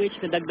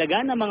DPWH na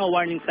dagdagan ng mga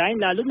warning sign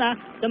lalo na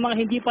sa mga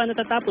hindi pa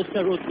natatapos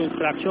na road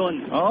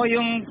construction. Oo,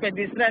 yung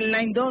pedestrian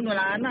line doon,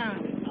 wala na.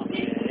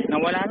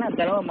 Nawala na,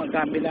 dalawa,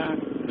 magkabila.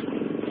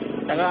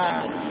 Saka,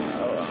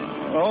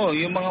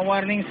 yung mga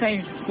warning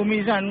signs,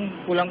 kuminsan,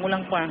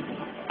 kulang-kulang pa.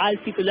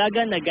 Alfie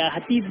Tulagan,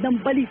 naghahatid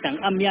ng balitang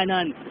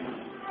amyanan.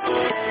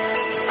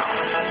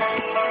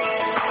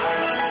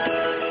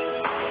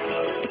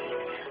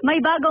 May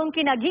bagong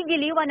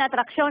kinagigiliwan na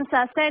atraksyon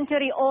sa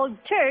century-old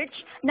church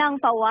ng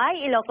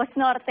Paway, Ilocos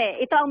Norte.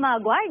 Ito ang mga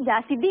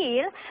gwardiya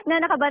sibil na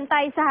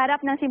nakabantay sa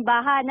harap ng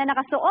simbahan na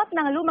nakasuot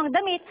ng lumang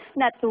damit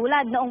na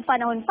tulad noong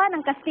panahon pa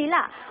ng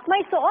Kastila.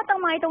 May suot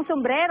ang mga itong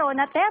sombrero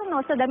na terno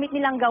sa damit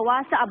nilang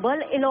gawa sa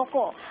Abel,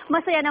 Iloco.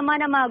 Masaya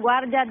naman ang mga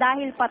gwardiya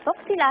dahil patok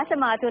sila sa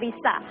mga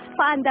turista.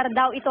 Paandar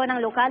daw ito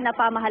ng lokal na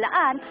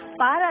pamahalaan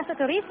para sa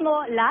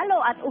turismo lalo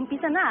at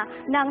umpisa na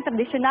ng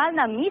tradisyonal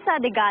na Misa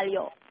de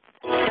Gallo.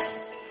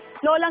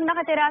 Lolang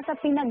nakatira sa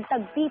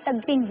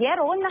pinagtagpi-tagping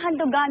yero na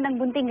handugan ng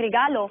bunting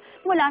regalo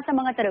mula sa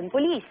mga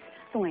tarimpulis.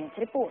 Tungayos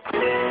report.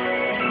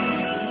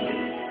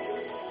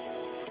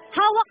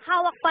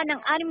 Hawak-hawak pa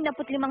ng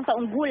 65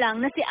 taong gulang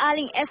na si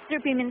Aling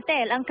Esther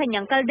Pimentel ang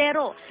kanyang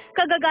kaldero.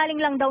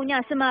 Kagagaling lang daw niya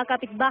sa mga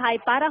kapitbahay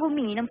para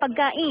humingi ng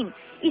pagkain.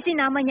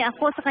 Isinama niya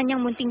ako sa kanyang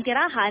munting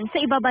tirahan sa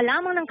ibaba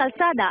lamang ng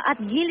kalsada at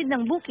gilid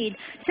ng bukid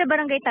sa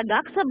barangay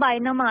Tagak sa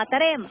bayan ng mga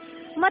Tarem.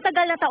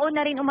 Matagal na taon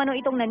na rin umano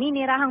itong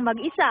naninirahang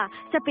mag-isa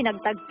sa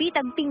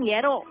pinagtagpi-tagping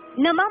yero.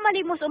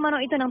 Namamalimos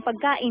umano ito ng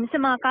pagkain sa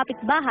mga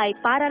kapitbahay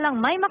para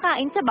lang may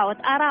makain sa bawat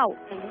araw.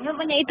 Ano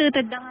ba niya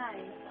itutod na nga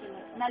eh?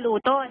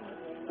 Naluton?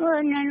 Oo,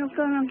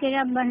 naluton ng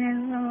kiraban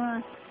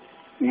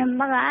ng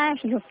baka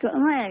gusto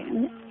mo.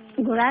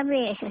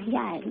 Grabe,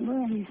 yan.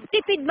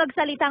 Tipid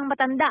magsalitang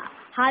matanda.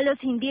 Halos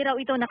hindi raw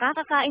ito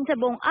nakakakain sa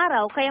buong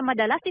araw kaya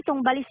madalas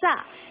itong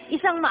balisa.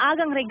 Isang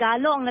maagang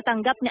regalo ang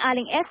natanggap ni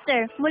Aling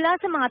Esther mula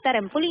sa mga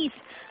tarimpulis.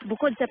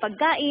 Bukod sa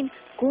pagkain,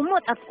 kumot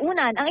at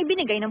unan ang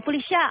ibinigay ng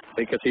pulisya.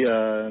 Kasi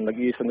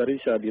nag-iisa na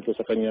rin siya dito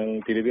sa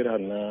kanyang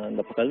tinitirahan na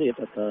napakaliit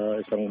at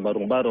isang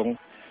barong-barong.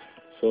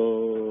 So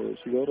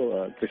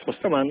siguro Christmas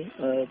naman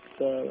at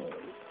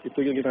ito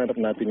yung hinahanap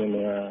natin yung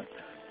mga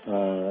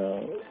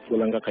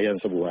walang kakayahan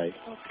sa buhay.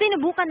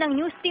 Sinubukan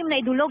ng news team na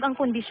idulog ang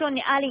kondisyon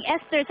ni Aling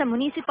Esther sa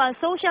Municipal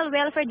Social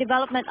Welfare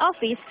Development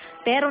Office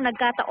pero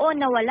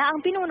nagkataon na wala ang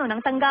pinuno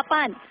ng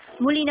tanggapan.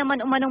 Muli naman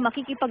umanong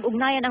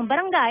makikipag-ugnayan ang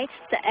barangay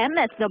sa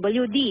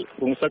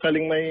MSWD. Kung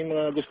sakaling may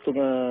mga gusto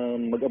nga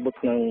mag-abot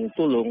ng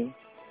tulong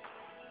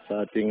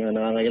sa ating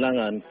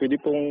nangangailangan,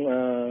 pwede pong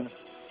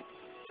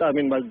sa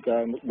amin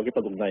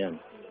magkipag-ugnayan.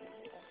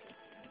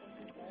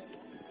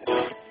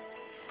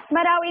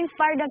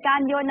 Marawi-inspired na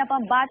kanyon na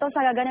pambato sa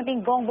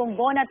gaganaping Bongbong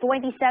Bona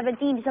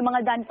 2017 sa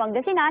mga daan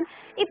Pangasinan,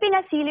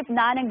 ipinasilip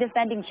na ng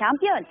defending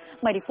champion.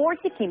 May report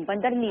si Kim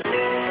Bandarli.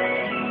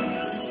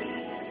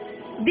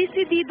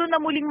 Desidido na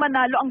muling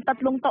manalo ang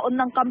 3 taon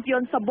ng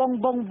kampiyon sa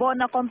Bongbong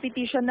Bona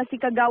competition na si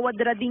Kagawad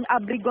Rading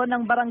Abrigo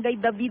ng Barangay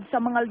David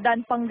sa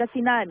Mangaldan,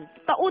 Pangasinan.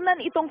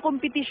 Taunan itong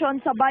kompetisyon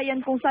sa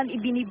bayan kung saan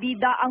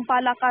ibinibida ang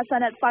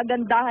palakasan at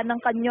pagandahan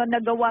ng kanyon na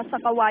gawa sa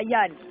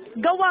kawayan.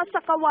 Gawa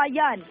sa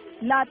kawayan,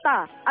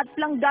 lata at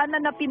planggana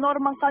na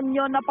pinormang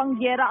kanyon na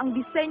pangyera ang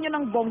disenyo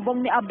ng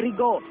bongbong ni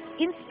Abrigo.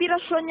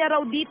 Inspirasyon niya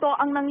raw dito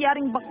ang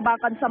nangyaring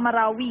bakbakan sa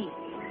Marawi.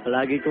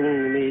 Lagi kong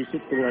iniisip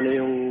kung ano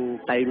yung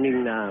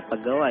timing na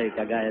paggawa,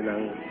 kagaya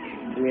ng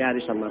nangyari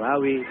sa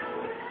Marawi.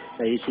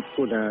 Naisip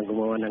ko na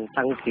gumawa ng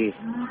tangke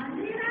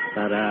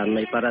para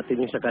may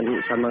parating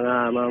sa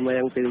mga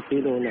mamayang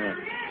Pilipino na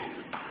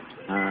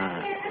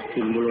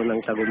simbolo ng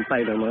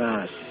tagumpay ng mga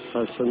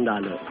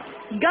sundalo.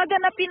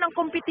 Gaganapin ang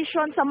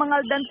kompetisyon sa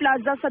Mangaldan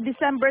Plaza sa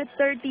December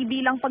 30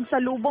 bilang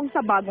pagsalubong sa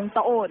bagong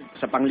taon.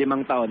 Sa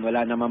pang-5 taon,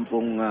 wala naman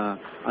pong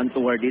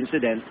untoward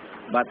incident.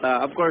 But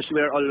of course,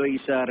 we're always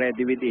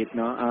ready with it.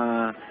 No?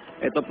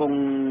 Ito pong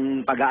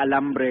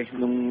pag-aalambre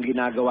nung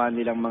ginagawa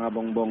nilang mga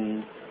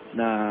bongbong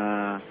na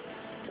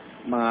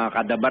mga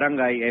kada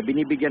barangay,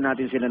 binibigyan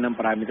natin sila ng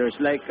parameters.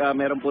 Like,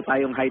 meron po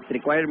tayong height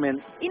requirement.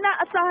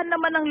 Inaasahan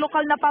naman ng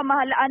lokal na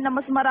pamahalaan na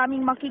mas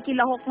maraming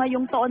makikilahok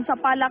ngayong taon sa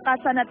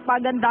palakasan at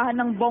pagandahan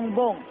ng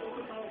bongbong.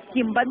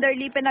 Kim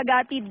Bandarli,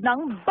 pinagatid ng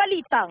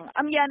Balitang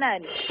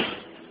Amyanan.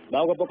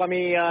 Bago po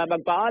kami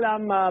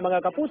magpaalam, mga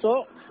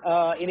kapuso,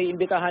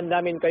 iniimbitahan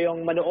namin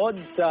kayong manood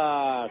sa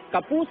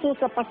Kapuso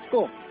sa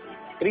Pasko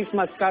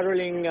Christmas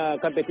Caroling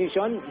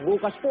Competition.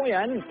 Bukas po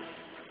yan,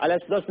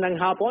 2:00 ng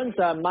hapon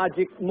sa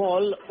Magic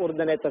Mall,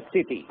 Urdaneta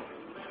City.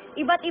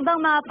 Iba't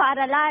ibang mga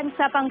paaralan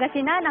sa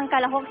Pangasinan ang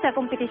kalahok sa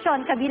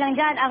kompetisyon, kabilang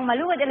dyan ang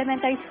Maluwad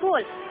Elementary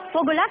School,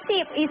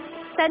 Pogolactip East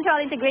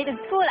Central Integrated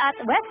School at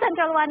West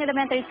Central 1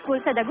 Elementary School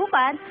sa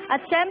Dagupan,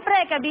 at syempre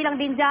kabilang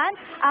din dyan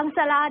ang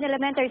Salaan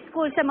Elementary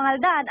School sa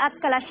Mangaldan at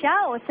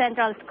Calasiao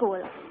Central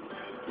School.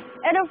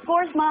 And of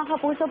course, mga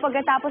kapuso,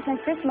 pagkatapos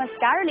ng Christmas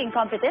caroling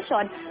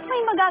competition,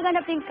 may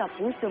magaganap din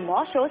Kapuso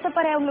Mo Show sa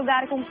parehong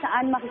lugar kung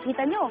saan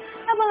makikita nyo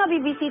ang mga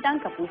bibisitang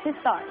Kapuso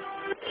Stars.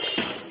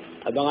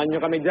 Abangan nyo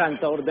kami dyan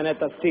sa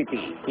Urdaneta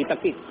City.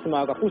 Kita-kits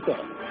mga kapuso.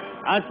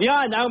 At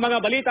yan ang mga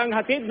balitang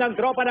hatid ng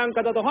tropa ng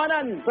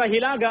katotohanan sa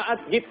Hilaga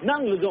at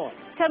Gitnang Luzon.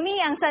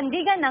 Kami ang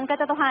sandigan ng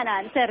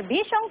katotohanan,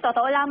 serbisyong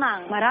totoo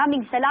lamang.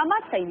 Maraming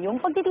salamat sa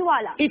inyong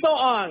pagtitiwala. Ito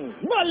ang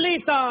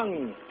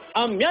Balitang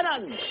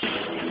Amyanan.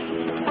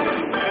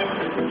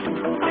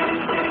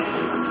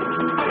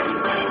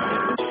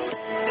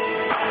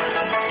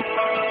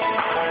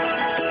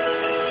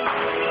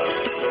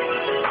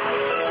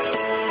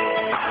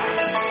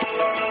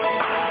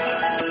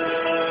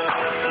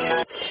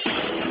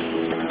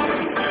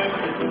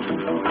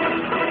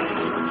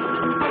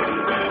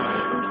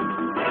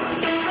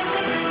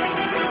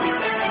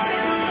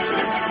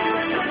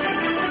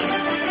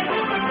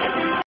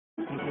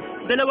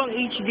 Dalawang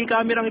HD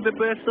kamerang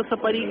ipepwesto sa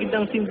paligid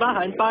ng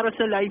simbahan para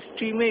sa live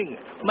streaming.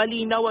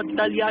 Malinaw at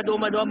detalyado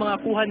umano ang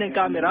mga kuha ng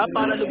kamera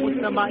para lubos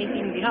na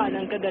maintindihan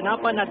ang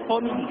kaganapan at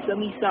homily sa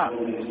misa.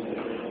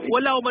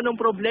 Wala umanong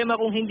problema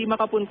kung hindi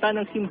makapunta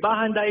ng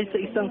simbahan dahil sa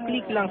isang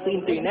click lang sa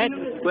internet,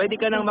 pwede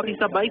ka nang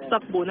makisabay sa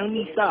takbo ng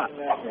misa.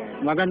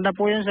 Maganda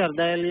po yan, sir,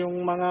 dahil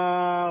yung mga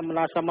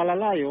nasa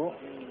malalayo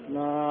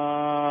na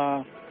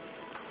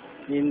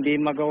hindi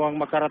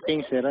magawang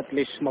makarating, sir, at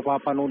least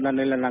mapapanood na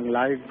nila ng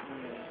live.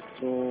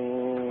 So,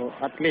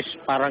 at least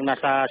parang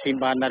nasa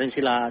simbahan na rin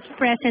sila.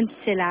 Present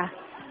sila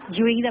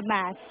during the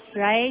Mass,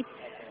 right?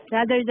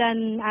 Rather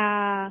than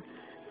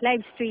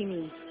live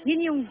streaming.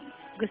 Yun yung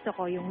gusto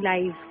ko, yung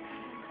live.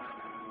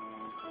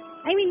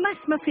 I mean,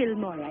 mas ma-feel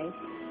mo, right?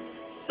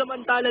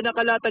 Samantala,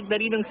 nakalatag na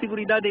rin ng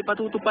seguridad ay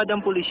patutupad ang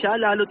pulisya,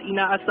 lalo't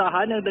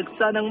inaasahan ang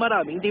dagsa ng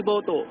maraming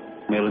deboto.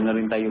 Meron na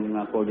rin tayong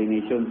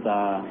coordination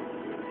sa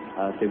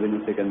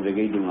 72nd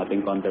Brigade, yung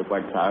ating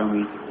counterpart sa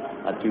Army,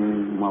 at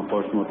yung mga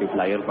force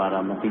multiplier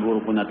para masiguro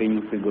po natin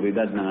yung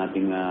seguridad ng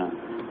ating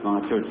mga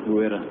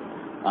churchgoer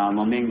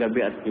mamayang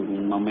gabi at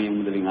yung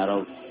mamayang madaling araw.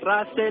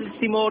 Russell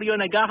Simorio,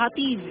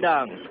 naghahatid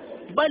ng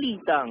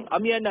Balitang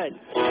Amyanan.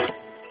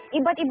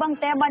 Iba't ibang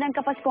tema ng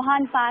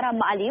Kapaskuhan para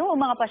maaliw ang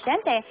mga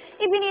pasyente,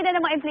 ibinida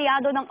ng mga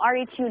empleyado ng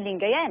RHU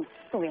Lingayen.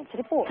 Tuwing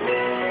report.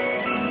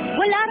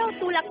 Wala raw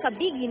tulak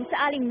kabigin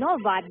sa Aling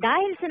Nova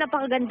dahil sa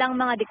napakagandang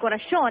mga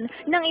dekorasyon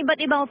ng iba't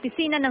ibang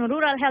opisina ng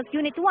Rural Health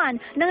Unit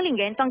 1 ng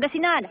Lingayen,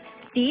 Pangasinan.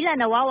 Tila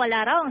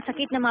nawawala raw ang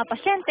sakit ng mga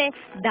pasyente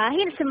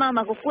dahil sa mga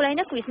makukulay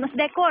na Christmas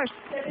decors.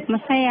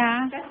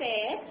 Masaya.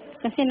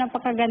 Kasi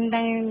napakaganda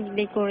yung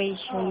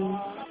decoration.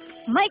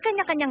 May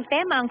kanya-kanyang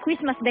tema ang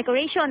Christmas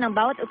decoration ng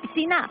bawat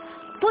opisina.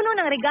 Puno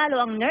ng regalo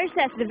ang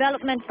Nurses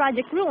Development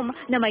Project Room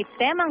na may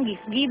temang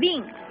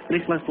gift-giving.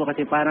 Christmas po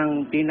kasi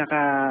parang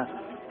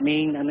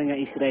main niya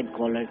is red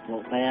color po.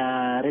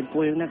 Kaya red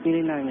po yung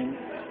napili namin.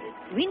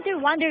 Winter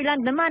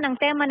Wonderland naman ang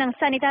tema ng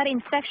Sanitary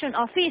Inspection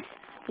Office.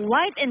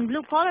 White and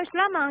blue colors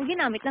lamang ang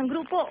ginamit ng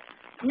grupo.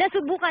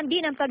 Nasubukan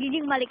din ang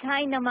pagiging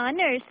malikhain ng mga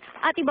nurse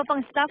at iba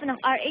pang staff ng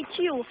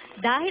RHU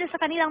dahil sa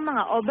kanilang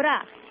mga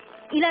obra.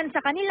 Ilan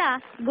sa kanila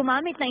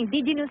gumamit ng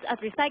indigenous at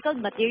recycled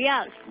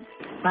materials.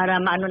 Para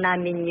maano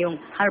namin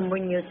yung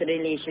harmonious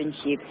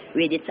relationship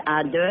with each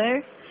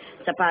other,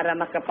 sa para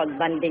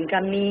makapag-banding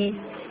kami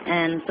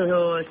and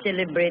to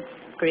celebrate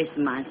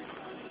Christmas.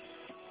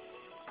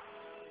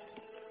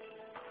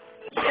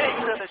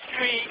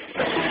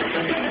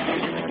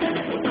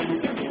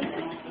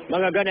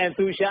 Mga gun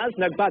enthusiasts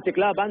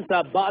nagpasiklaban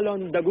sa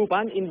Balon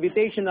Dagupan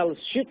Invitational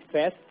Shoot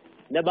Fest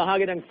na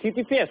bahagi ng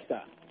City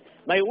Fiesta.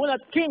 May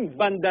ulat King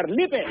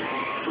Bandarlipe.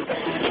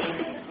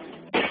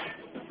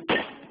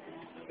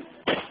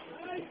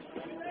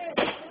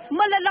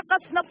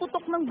 Malalakas na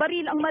putok ng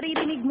baril ang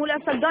maririnig mula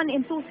sa gun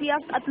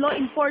enthusiasts at law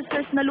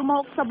enforcers na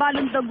lumahok sa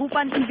Balon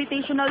Dagupan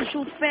Invitational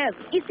Shoot Fest.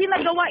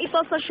 Isinagawa ito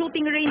sa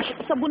shooting range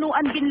sa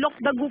Bunuan, Binloc,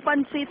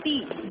 Dagupan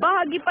City.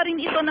 Bahagi pa rin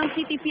ito ng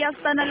City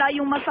Fiesta na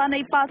layong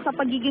masanay pa sa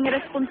pagiging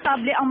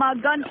responsable ang mga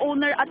gun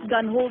owner at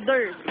gun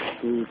holders.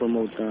 To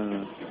promote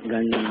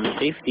gun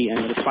safety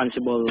and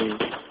responsible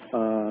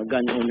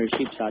gun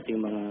ownership sa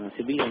ating mga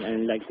civilian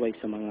and likewise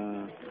sa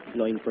mga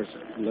law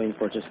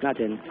enforcers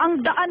natin. Ang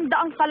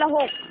daan-daang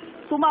kalahok,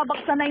 sumabak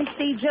sa 9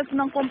 stages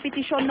ng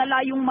kompetisyon na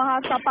layong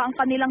mahasa pa ang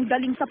kanilang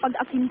galing sa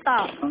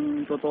pag-asinta.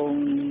 Ang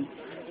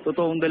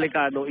totoong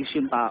delikado is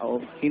yung tao,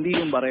 hindi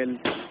yung barel.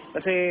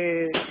 Kasi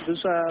doon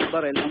sa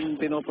barel, ang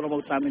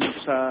pinopromote namin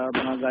sa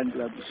mga gun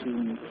clubs,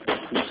 yung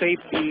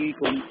safety,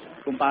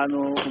 kung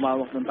paano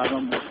humawak ng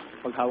tamang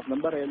paghawak ng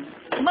barel.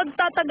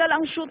 Magtatagal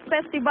ang Shoot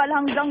Festival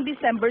hanggang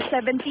December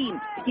 17.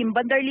 Kim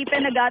Bandarlipe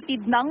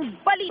nagatid ng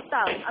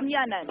Balitang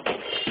Amyanan.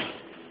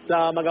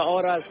 Sa mga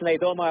oras na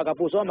ito, mga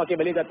kapuso,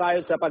 makibalita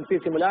tayo sa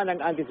pagsisimula ng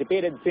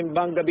anticipated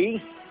simbang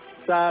gabi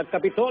sa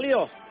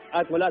Kapitolyo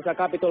at mula sa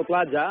Capitol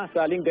Plaza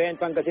sa Lingayen,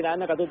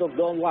 Pangasinan, nakatutok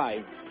doon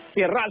live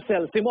si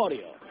Russell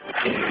Simorio.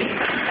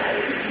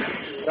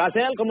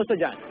 Russell, kumusta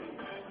dyan?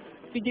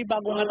 PJ,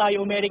 bago nga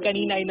tayo umeri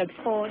kanina ay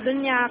doon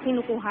niya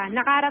kinukuha.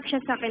 Nakaharap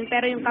siya sa akin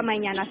pero yung kamay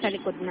niya nasa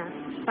likod na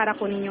para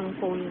kunin yung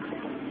phone.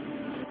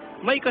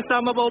 May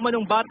kasama ba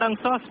umanong batang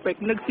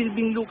suspect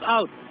nagsilbing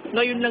lookout?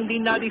 Ngayon lang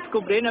din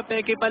nadiskubre na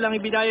peke palang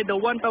ibinayad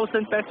ng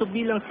 1,000 peso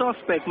bilang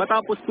suspect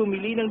matapos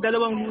pumili ng 2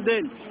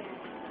 noodles.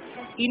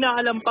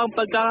 Inaalam pang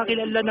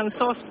pagkakakilanlan ng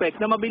suspect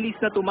na mabilis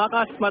na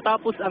tumakas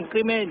matapos ang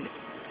krimen.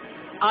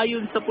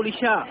 Ayon sa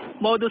pulisya,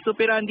 modus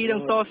operandi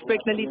ng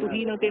suspect na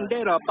lituhin ng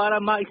tendera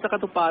para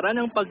maisakatuparan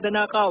ang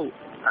pagdanakaw.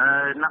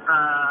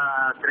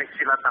 Naka-dress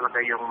sila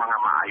talaga yung mga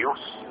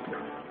maayos.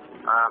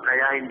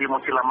 Kaya hindi mo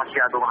sila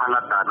masyadong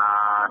halata na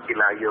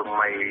sila yung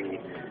may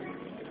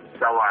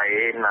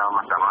gawain na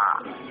masama.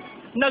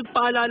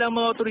 Nagpaalala ang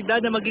mga otoridad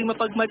na maging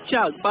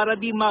mapagmatsyag para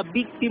di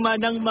mabiktima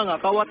ng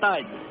mga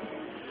kawatan.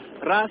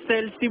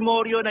 Russell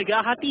Simorio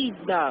naghahatid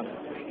ng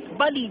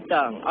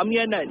Balitang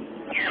Amyanan.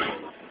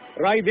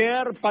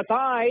 Rider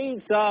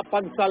patay sa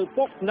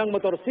pagsalpok ng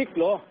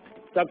motorsiklo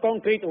sa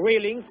concrete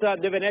railing sa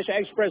De Venecia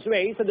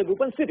Expressway sa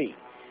Dagupan City.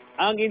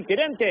 Ang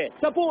insidente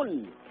sa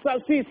pool sa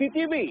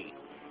CCTV.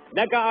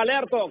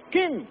 Naka-alerto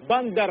Kim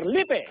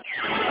Bandarlipe.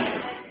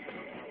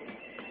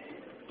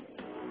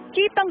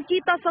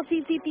 Kitang-kita sa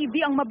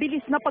CCTV ang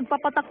mabilis na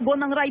pagpapatakbo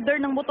ng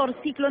rider ng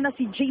motorsiklo na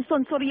si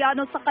Jason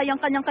Soriano sa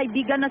kanyang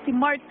kaibigan na si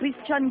Mark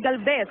Christian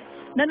Galvez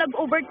na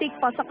nag-overtake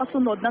pa sa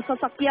kasunod na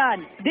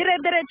sasakyan.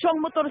 Dire-diretso ang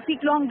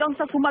motorsiklo hanggang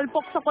sa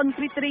sumalpok sa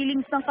concrete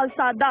railings ng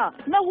kalsada.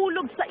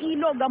 Nahulog sa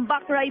ilog ang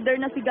back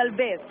rider na si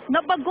Galvez.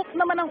 Nabagok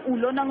naman ang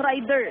ulo ng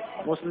rider.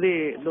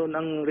 Mostly doon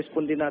ang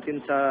responde natin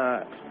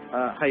sa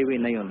highway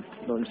na yun.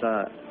 Doon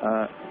sa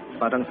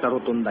parang sa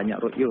rotunda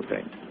niya,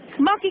 U-turn.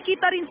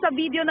 Makikita rin sa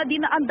video na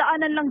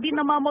dinaan-daanan lang din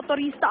ng mga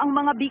motorista ang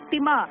mga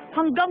biktima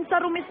hanggang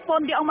sa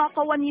rumisponde ang mga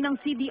kawani ng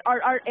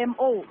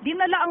CDRRMO.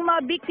 Dinala ang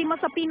mga biktima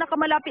sa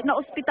pinakamalapit na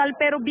ospital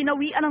pero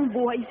binawian ng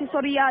buhay si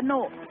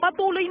Soriano.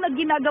 Patuloy na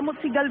ginagamot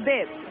si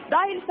Galvez.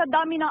 Dahil sa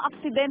dami ng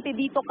aksidente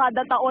dito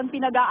kada taon,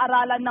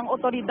 pinag-aaralan ng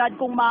otoridad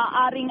kung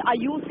maaaring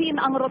ayusin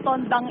ang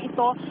rotondang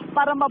ito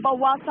para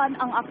mabawasan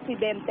ang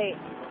aksidente.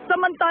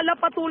 Samantala,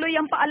 patuloy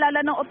ang paalala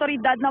ng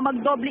otoridad na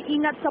magdoble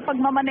ingat sa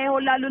pagmamaneho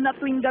lalo na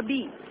tuwing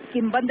gabi.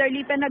 Kim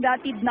Bandarlipe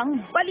nagatid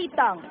ng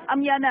Balitang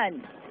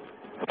Amyanan.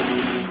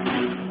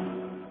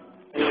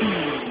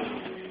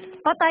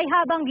 Patay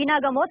habang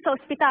ginagamot sa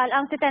ospital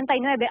ang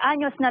 79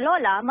 anyos na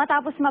lola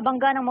matapos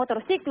mabangga ng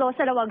motorsiklo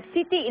sa Lawag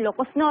City,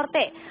 Ilocos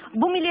Norte.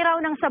 Bumili raw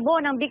ng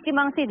sabon ang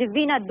biktimang si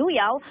Divina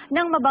Duyaw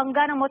nang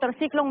mabangga ng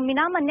motorsiklong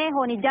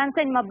minamaneho ni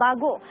Jansen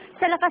Mabago.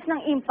 Sa lakas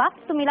ng impact,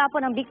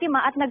 tumilapon ang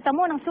biktima at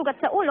nagtamo ng sugat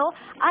sa ulo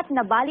at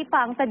nabali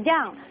pa ang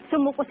tadyang.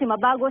 Sumuko si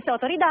Mabago sa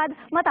otoridad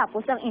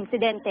matapos ang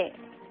insidente.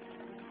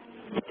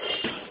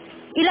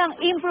 Ilang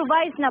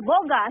improvised na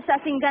boga sa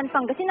Singgan,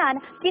 Pangasinan,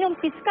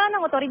 kinumpiska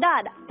ng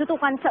otoridad.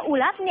 Tutukan sa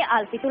ulat ni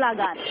Alfie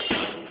Tulagan.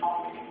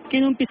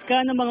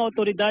 Kinumpiska ng mga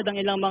otoridad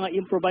ang ilang mga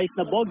improvised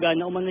na boga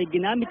na umano'y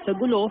ginamit sa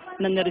gulo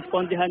na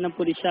narespondihan ng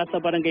pulisya sa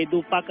Barangay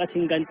Dupak at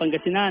Singgan,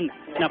 Pangasinan.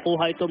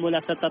 Nakuha ito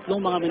mula sa 3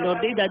 mga minor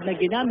de edad na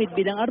ginamit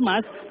bilang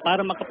armas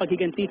para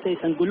makapaghiganti sa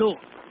isang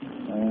gulo.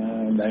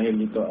 Dahil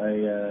ito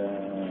ay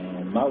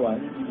bawal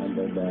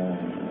under the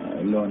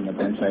law na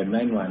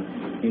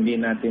 10591, hindi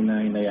natin na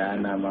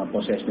hinayaan na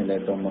ma-possess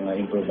nila itong mga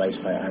improvised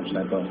firearms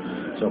na ito.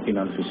 So,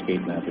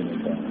 kinonfiscate natin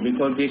ito. We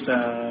call this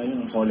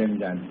yung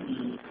Holland gun.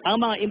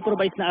 Ang mga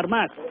improvised na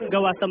armas,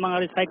 gawa sa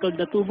mga recycled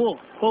na tubo,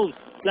 hose,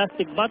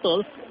 plastic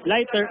bottles,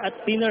 lighter at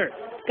thinner.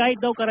 Kahit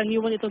daw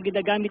karaniwan itong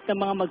ginagamit ng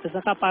mga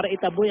magsasaka para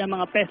itaboy ang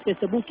mga peste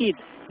sa bukid.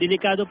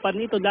 Delikado pa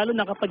rin ito lalo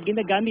na kapag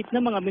ginagamit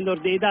ng mga minor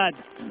de edad.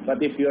 But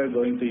if you are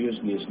going to use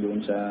this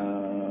doon sa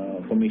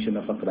commission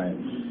of a crime,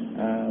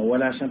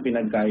 wala siyang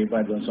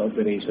pinagkaiba doon sa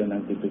operation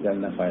ng typical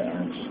na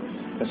firearms.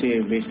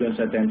 Kasi based doon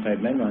sa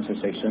 10591 sa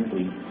section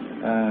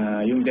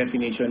 3, yung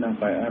definition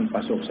ng firearm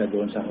pasok sa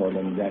doon sa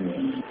Holland gun.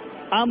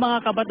 Ang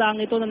mga kabataang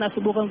ito na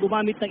nasubukang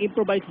gumamit ng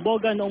improvised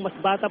boga noong mas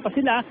bata pa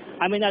sila,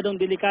 aminadong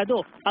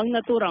delikado ang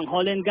naturang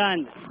Holland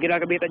gun.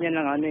 Ginagabitan niya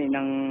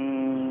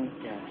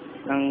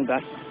ng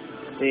gas.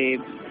 Kasi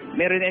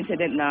meron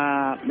incident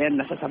na meron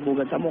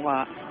nasasabugan sa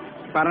mukha.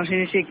 Parang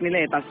sinishake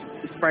nila tapos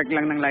spark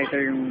lang ng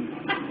lighter yung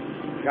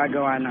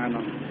gagawa ng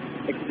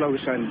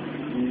explosion.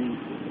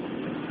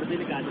 So,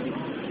 delikado ito.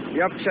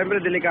 Yup,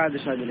 syempre delikado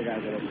siya,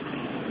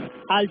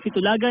 Alfie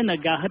Tulagan,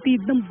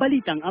 naghahatid ng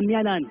Balitang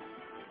Amyanan.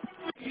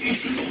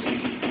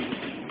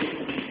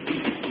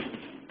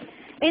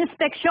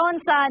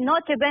 Inspeksyon sa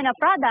Noche Buena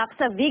products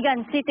sa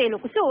Vigan City,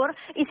 Ilocos Sur,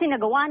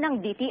 isinagawa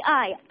ng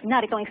DTI.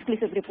 Narito ang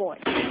exclusive report.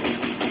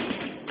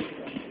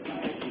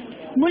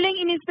 Muling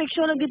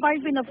ininspeksyon ng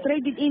Department of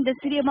Trade and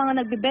Industry ang mga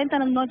nagbebenta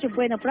ng Noche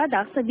Buena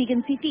products sa Bigan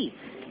City.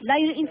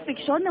 Layo ng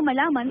inspeksyon na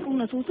malaman kung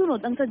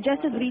nasusunod ang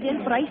suggested retail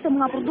price ng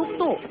mga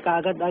produkto.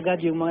 Kaagad-agad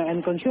yung mga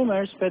end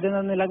consumers, pwede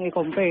na nilang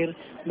i-compare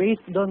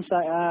based doon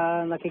sa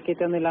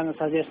nakikita nilang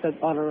suggested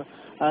or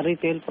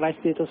retail price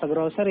dito sa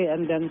grocery,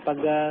 and then pag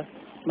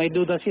may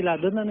duda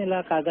sila, doon na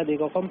nila kaagad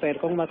i-compare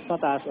kung mas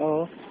mataas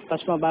o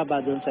mas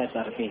mababa doon sa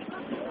SRP.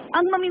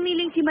 Ang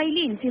mamimiling si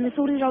Maylin,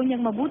 sinusuri raw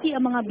niyang mabuti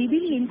ang mga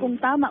bibilhin kung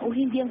tama o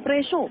hindi ang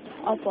presyo.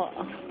 Opo.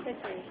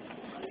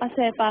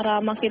 Kasi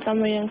para makita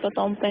mo yung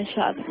totoong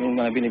presyo.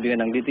 Yung mga binibigyan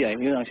ng DTI,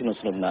 yun ang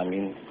sinusunod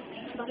namin.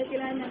 Bakit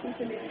kailangan natin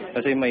sunod?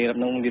 Kasi mahirap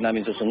nung hindi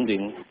namin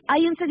susundin.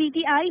 Ayon sa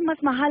DTI, mas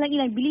mahal ang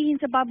ilang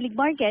bilihin sa public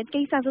market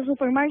kaysa sa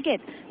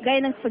supermarket, gaya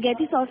ng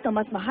spaghetti sauce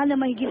na mas mahal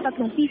na mahigit 3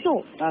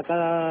 piso.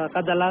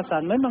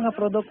 Kadalasan, may mga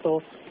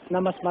produkto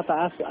na mas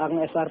mataas ang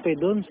SRP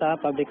dun sa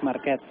public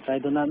market. I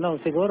do not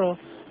know. Siguro,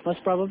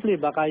 most probably,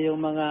 baka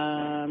yung mga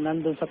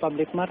nandun sa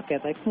public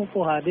market ay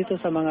kumukuha dito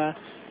sa mga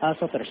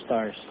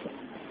superstores.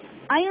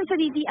 Ayon sa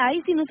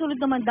DTI, sinusulod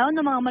naman daw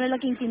ng mga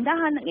malalaking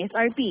tindahan ng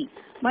SRP.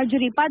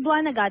 Marjorie Padua,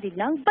 nag-atid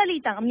ng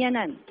Balitang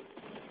Amyanan.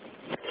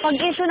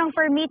 Pag-issue ng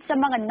permit sa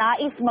mga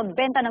nais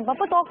magbenta ng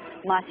paputok,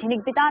 mas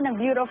hinigpitan ng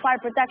Bureau of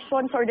Fire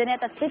Protection sa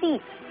Urdaneta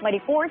City.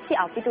 Mariport si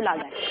Alfie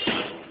Tulagan.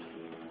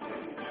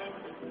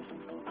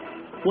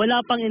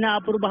 Wala pang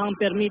inaaprobahang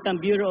permit ang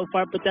Bureau of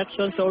Fire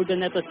Protection sa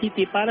Urdaneta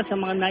City para sa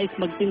mga nais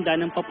magtinda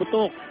ng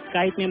paputok.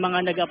 Kahit may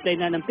mga nag-apply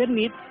na ng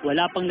permit,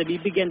 wala pang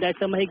nabibigyan dahil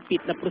sa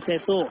mahigpit na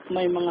proseso.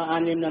 May mga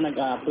 6 na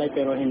nag-a-apply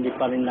pero hindi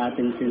pa rin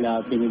natin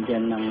sila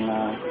binigyan ng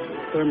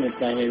permit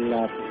dahil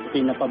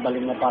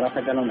pinapabalik na para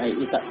sa ganun ay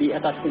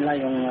i-attach nila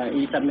yung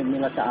i-submit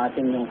nila sa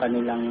atin yung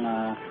kanilang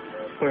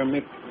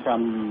permit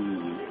from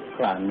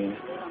Krami.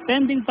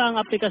 Pending pa ang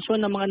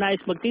aplikasyon ng mga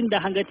nais magtinda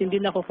hanggat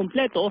hindi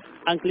nakukumpleto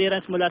ang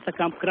clearance mula sa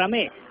Camp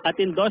Crame at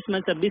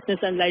endorsement sa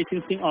Business and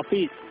Licensing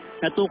Office.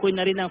 Natukoy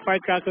na rin ang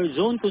firecracker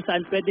zone kung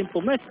saan pwedeng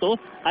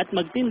pumwesto at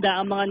magtinda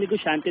ang mga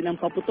negosyante ng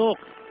paputok.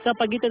 Sa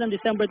pagitan ng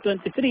December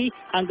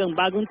 23 hanggang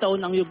bagong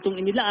taon ang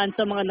yugtong inilaan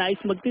sa mga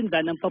nais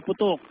magtinda ng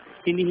paputok.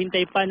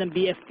 Hinihintay pa ng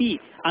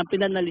BFP ang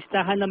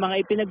pinanalistahan ng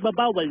mga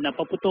ipinagbabawal na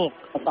paputok.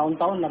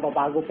 Taon-taon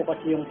nababago po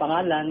kasi yung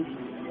pangalan.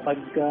 Pag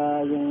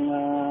yung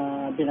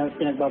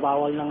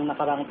pinagbabawal ng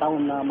nakarang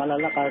taon na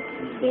malalakas,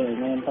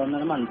 ngayon taon na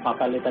naman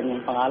papalitan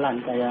yung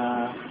pangalan.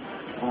 Kaya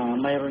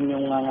mayroon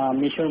yung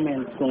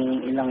measurement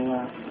kung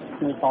ilang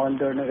yung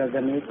founder na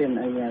gagamitin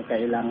ay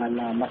kailangan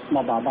na mas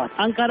mababa.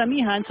 Ang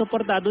karamihan,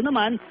 suportado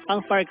naman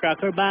ang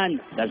firecracker ban.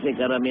 Kasi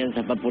karamihan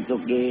sa paputok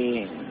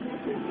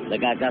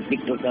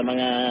nagkakapikto sa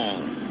mga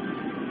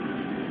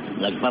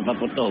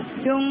nagpapaputok.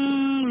 Yung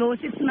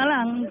lusis na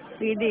lang,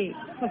 pwede.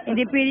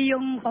 Hindi pwede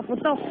yung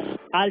paputok.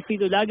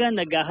 Alfie Tulagan,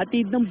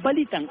 naghahatid ng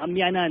Balitang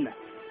Amyanan.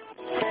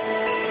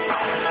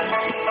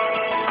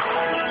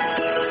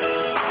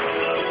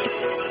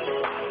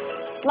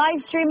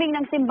 Live streaming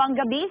ng Simbang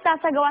Gabi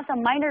sasagawa sa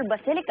Minor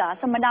Basilica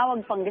sa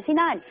Manawag,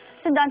 Pangasinan.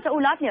 Sundan sa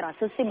ulat ni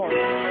Rasul Simon.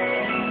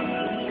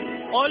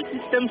 All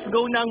systems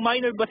go na ang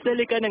Minor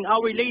Basilica ng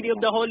Our Lady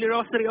of the Holy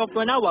Rosary of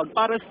Manawag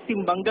para sa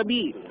Simbang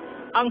Gabi.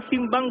 Ang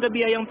Simbang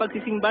Gabi ay ang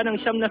pagsisimba ng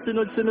 9 na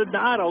sunod-sunod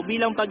na araw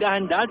bilang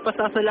paghahanda at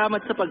pasasalamat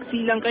sa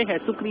pagsilang kay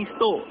Hesu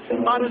Kristo.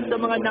 Para sa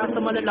mga nasa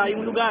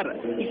malalayong lugar,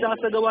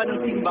 isasagawa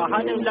ng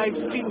simbahan ang live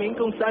streaming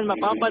kung saan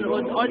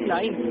mapapanood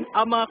online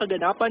ang mga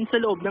kaganapan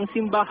sa loob ng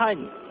simbahan.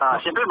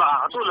 Siyempre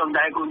makakatulong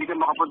dahil kung hindi ka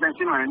makapunta ng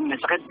simbahan,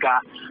 may sakit ka,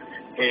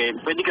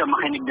 pwede ka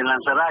makinig na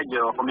lang sa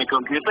radyo. Kung may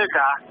computer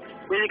ka,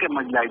 pwede ka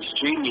mag-live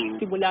streaming.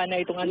 Simula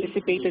na itong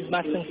anticipated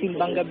mass ng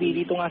Simbang Gabi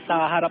dito nga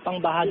sa harapang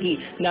bahagi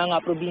ng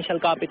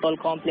Provincial Capitol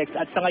Complex.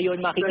 At sa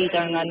ngayon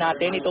makikita nga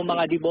natin itong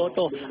mga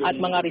deboto at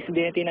mga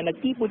residente na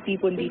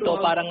nagtipon-tipon dito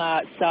para nga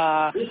sa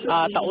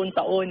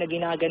taon-taon na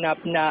ginaganap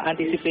na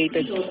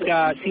anticipated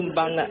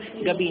Simbang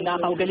Gabi.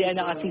 Nakaugalian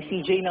na kasi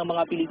CJ ng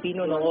mga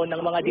Pilipino noon ng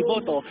mga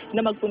deboto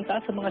na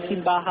magpunta sa mga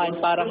simbahan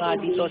para nga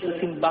dito sa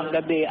Simbang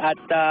Gabi. At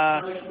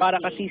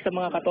para kasi sa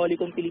mga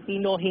Katolikong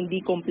Pilipino,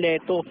 hindi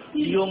kompleto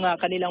yung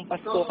kanilang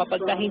Pasko.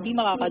 Kapag hindi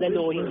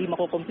makakadalo, hindi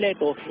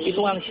makukompleto,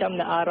 ito ang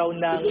 9 na araw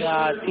ng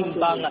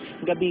Simbang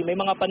Gabi. May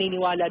mga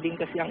paniniwala din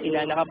kasi ang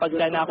ilan na kapag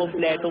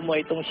nakompleto mo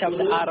itong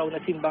 9 na araw na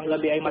Simbang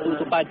Gabi ay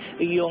matutupad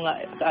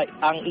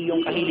ang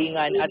iyong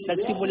kahilingan. At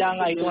nagsimula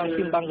nga ito ang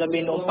Simbang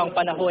Gabi noong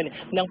panahon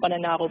ng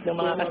pananakop ng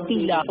mga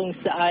Kastila kung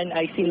saan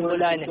ay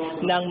sinimulan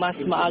ng mas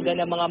maaga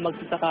na mga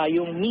magsasaka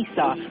yung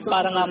misa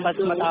para nga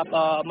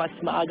mas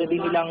maaga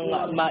din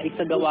nilang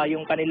maisagawa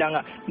yung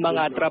kanilang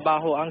mga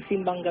trabaho. Ang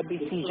Simbang Gabi,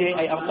 CJ,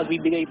 ay ang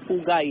pagbibigay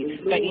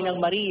pugay kay Inang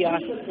Maria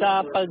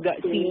sa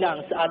pagsilang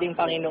sa ating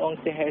Panginoong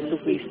si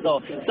Hesu Kristo.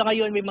 Sa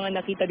ngayon, may mga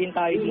nakita din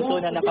tayo dito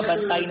na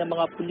nakabantay ng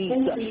mga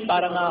pulis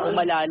para nga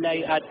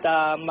umalalay at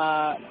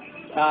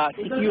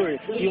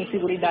secure yung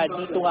seguridad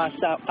dito nga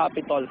sa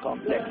Capitol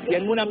Complex.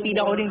 Yan muna ang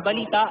pinakahuling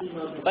balita.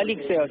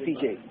 Balik sa'yo,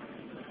 CJ.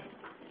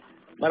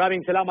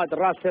 Maraming salamat,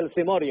 Russell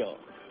Simorio.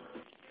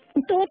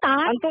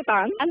 Antutan?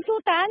 Antutan?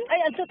 Antutan? Ay,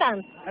 antutan.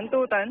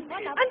 Antutan?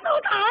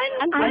 Antutan?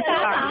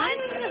 Antutan?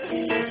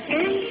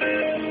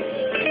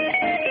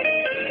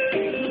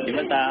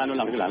 basta ano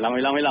lang sila,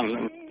 langoy-langoy lang.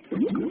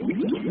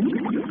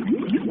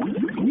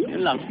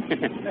 Yun lang.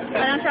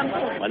 Walang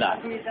shampoo? Wala.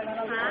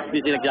 Ha? Hindi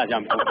sila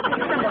nagsashampoo.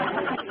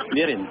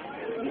 Hindi rin.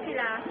 Hindi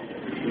sila?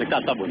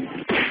 Nagsasabon.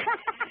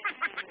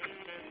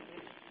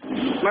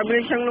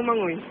 Mabilis siyang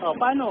lumangoy. Oh,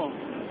 paano?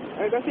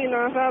 Eh kasi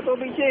nasa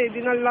tubig siya eh,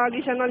 di na lagi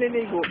siya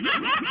naliligo.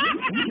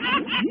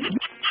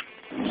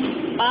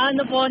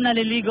 Paano po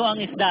naliligo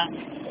ang isda?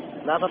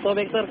 Nasa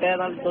tubig, sir, kaya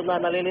doon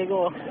na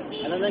naliligo.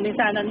 Ano na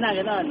minsanan na,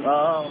 gano'n?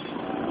 Oo.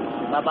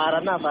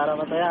 Nabaran na, para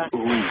masaya.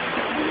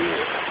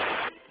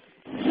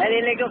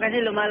 Naliligo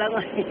kasi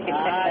lumalangoy.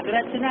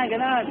 Diretso na,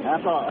 gano'n.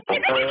 Apo.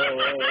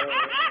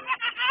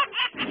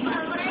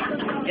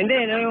 Hindi,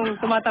 yung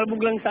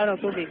tumatalbog lang sa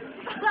tubig.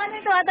 Paano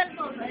ito,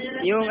 Adalpo?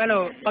 Yung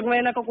pag may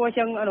nakukuha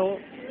siyang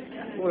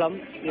ulam,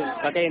 yun,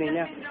 kakainin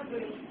niya.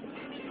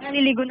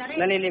 Naliligo na rin?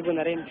 Naliligo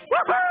na rin.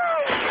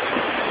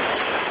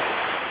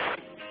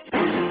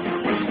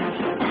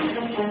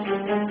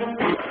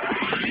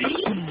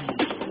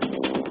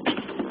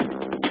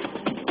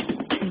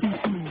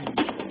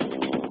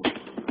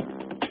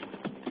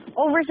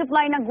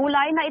 Oversupply ng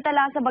gulay na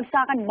itala sa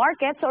Bagsakan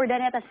Market sa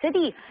Urdaneta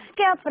City.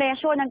 Kaya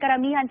presyo ng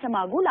karamihan sa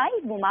mga gulay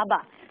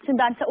bumaba.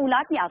 Sundan sa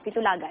ulat ni Api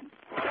Tulagan.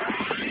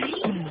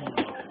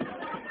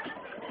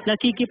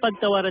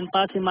 Nakikipagtawaran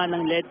pa si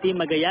Manang Leti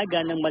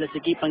Magayaga ng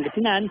Malasiki,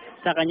 Pangasinan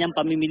sa kanyang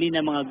pamimili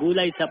ng mga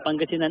gulay sa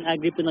Pangasinan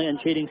Agri-Pinoy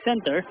and Trading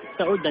Center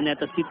sa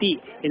Urdaneta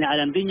City.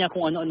 Inaalam din niya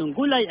kung ano-anong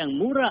gulay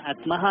ang mura at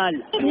mahal.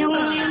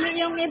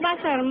 Yung iba,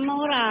 sir,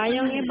 mura.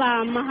 Yung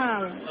iba,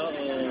 mahal.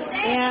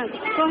 Kaya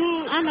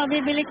kung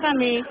bibili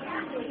kami,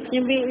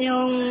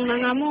 yung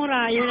mga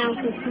mura, yun ang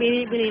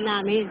binibili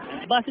namin.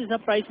 Base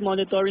sa price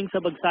monitoring sa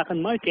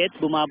Bagsakan Market,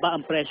 bumaba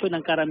ang presyo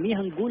ng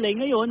karamihang gulay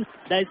ngayon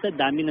dahil sa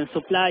dami ng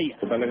supply.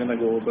 Talaga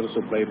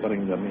nag-oversupply pa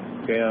rin kami.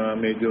 Kaya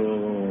medyo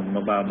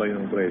mababa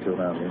yung presyo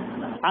namin.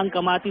 Ang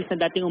kamatis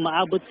na dating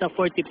umaabot sa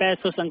 40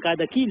 pesos ang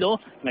kada kilo,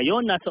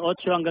 ngayon nasa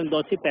 8 hanggang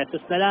 12 pesos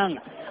na lang.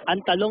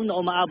 Ang talong na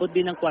umaabot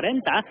din ng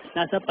 40,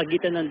 nasa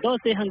pagitan ng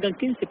 12 hanggang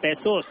 15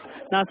 pesos.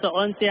 Nasa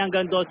 11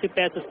 hanggang 12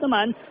 pesos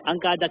naman ang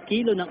kada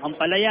kilo ng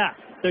ampalaya.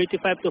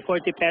 35 to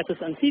 40 pesos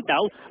ang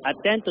sitaw at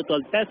 10 to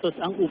 12 pesos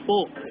ang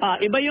upo.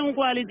 Iba yung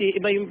quality,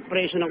 iba yung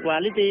presyo ng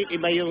quality,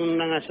 iba yung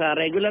mga sa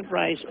regular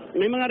price.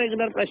 May mga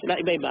regular price na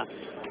iba-iba.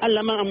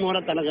 Alamang ang mura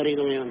talaga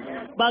rito ngayon.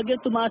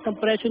 Bagyo tumaas ang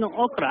presyo ng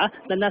okra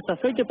na nasa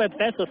 35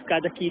 pesos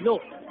kada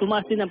kilo.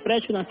 Tumaas din ang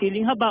presyo ng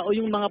siling haba o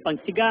yung mga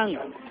pangsigang.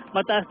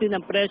 Mataas din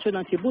ang presyo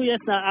ng sibuyas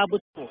na aabot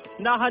po.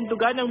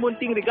 Nahandugan ng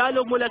munting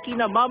regalo mula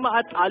kina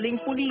Mama at Aling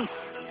Pulis.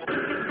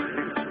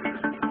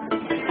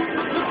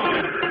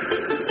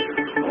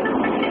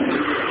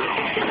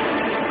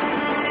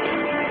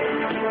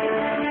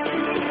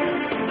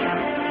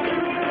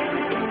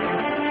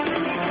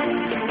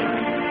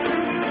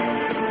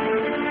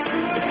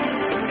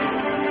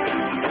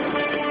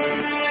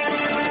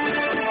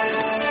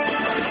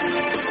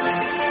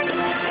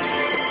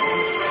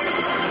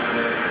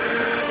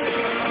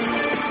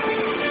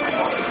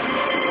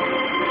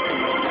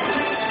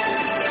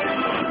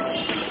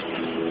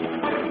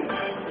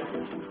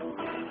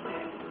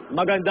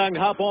 Magandang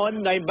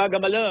hapon na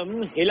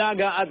Imbagamalam,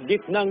 Hilaga at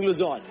Gitnang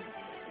Luzon.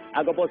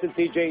 Ako po si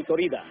CJ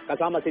Torida,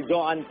 kasama si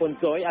Joan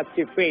Ponsoy at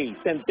si Faye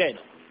Centeno.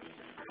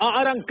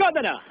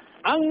 Aarangkada na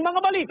ang mga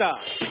balita.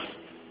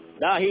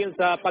 Dahil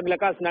sa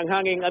paglakas ng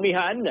hanging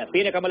amihan,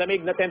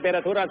 pinakamalamig na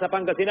temperatura sa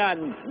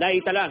Pangasinan na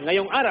itala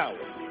ngayong araw.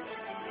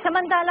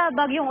 Samantala,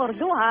 bagyong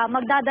Orduha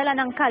magdadala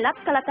ng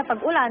kalat-kalat na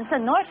pag-ulan sa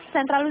North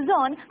Central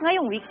Luzon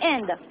ngayong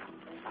weekend.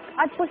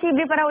 At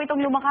posible pa raw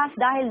itong lumakas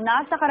dahil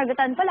nasa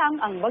karagatan pa lang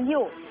ang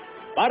bagyo.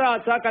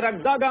 Para sa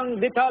karagdagang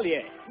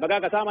detalye,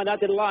 magkakasama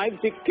natin live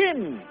si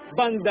Kim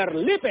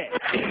Vanderlipe.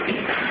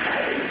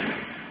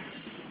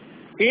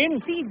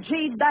 Kim?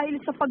 CJ, dahil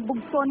sa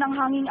pagbugso ng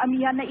hanging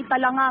amihan na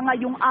italanga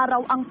ngayong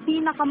araw ang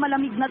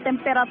pinakamalamig na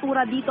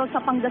temperatura dito sa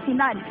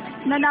Pangasinan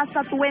na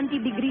nasa 20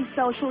 degrees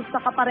Celsius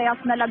sa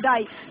kaparehas na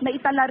lagay.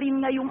 Naitala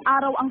rin ngayong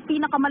araw ang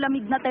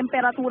pinakamalamig na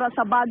temperatura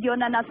sa Baguio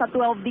na nasa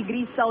 12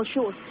 degrees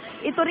Celsius.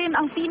 Ito rin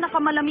ang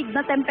pinakamalamig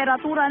na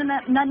temperatura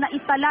na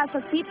naitala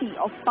sa City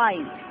of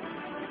Pines.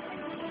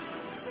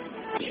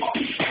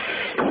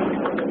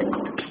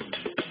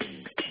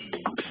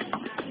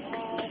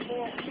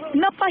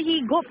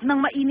 Napahigop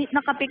ng mainit na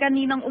kape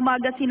kaninang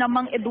umaga sina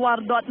Mang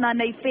Eduardo at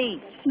Nanay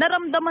Faye.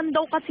 Naramdaman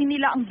daw kasi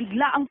nila ang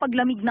biglaang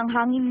paglamig ng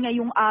hangin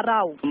ngayong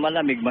araw.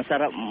 Malamig,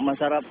 masarap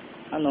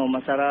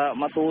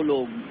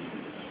matulog.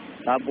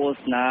 Tapos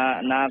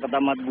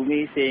nakakatamad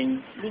gumising.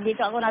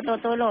 Dito ako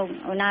natutulog.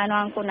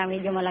 Unaanohan ko na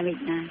medyo malamig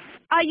na.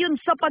 Ayon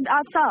sa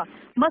Pag-asa,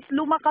 mas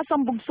lumakas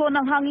ang bugso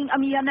ng hanging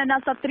amihan na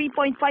nasa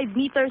 3.5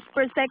 meters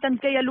per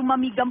second kaya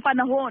lumamig ang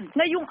panahon.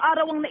 Ngayong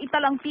araw ang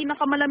naitalang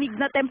pinakamalamig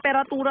na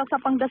temperatura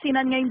sa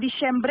Pangasinan ngayong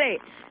Disyembre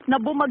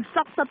na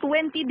bumagsak sa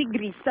 20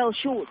 degrees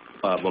Celsius.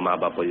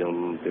 Bumaba po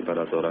yung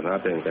temperatura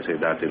natin kasi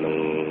dati nung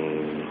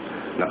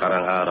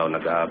nakarang araw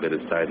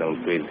nag-average tayo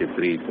ng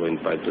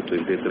 23.5 to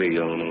 23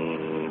 yung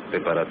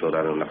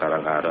temperatura ng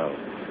nakarang araw.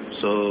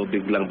 So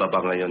biglang baba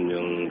ngayon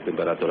yung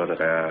temperatura na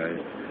kaya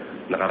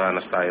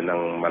nakaranas tayo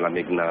ng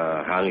malamig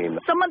na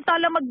hangin.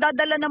 Samantala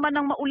magdadala naman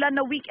ng maulan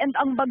na weekend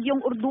ang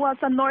bagyong Urduha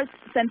sa North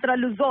Central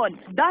Luzon.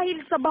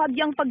 Dahil sa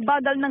bahagyang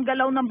pagbagal ng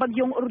galaw ng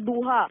bagyong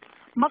Urduha,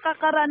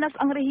 makakaranas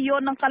ang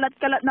rehiyon ng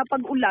kalat-kalat na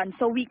pag-ulan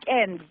sa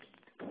weekend.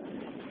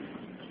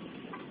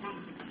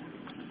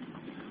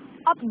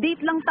 Update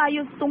lang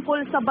tayo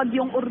tungkol sa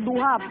bagyong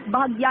Urduha.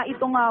 Bahagya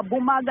itong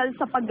bumagal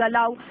sa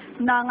paggalaw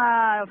ng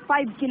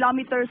 5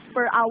 kilometers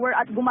per hour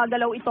at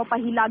gumagalaw ito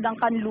pahilagang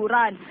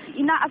kanluran.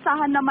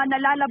 Inaasahan naman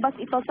na lalabas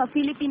ito sa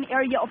Philippine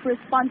Area of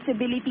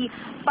Responsibility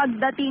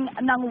pagdating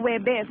ng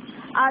Huwebes.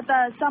 At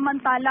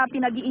samantala,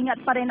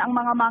 pinag-iingat pa rin ang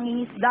mga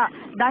mangingisda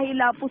dahil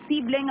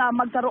posibleng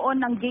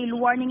magkaroon ng gale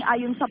warning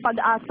ayon sa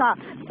Pag-asa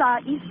sa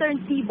eastern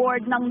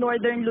seaboard ng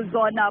Northern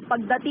Luzon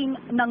pagdating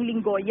ng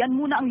linggo. Yan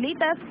muna ang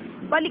latest.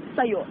 Balik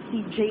sa'yo,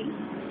 CJ.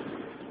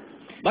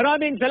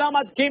 Maraming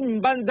salamat,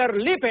 Kim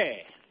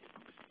Banderlipe.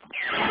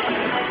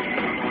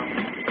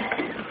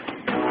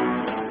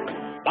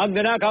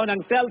 Pagnanakaw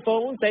ng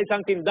cellphone sa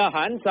isang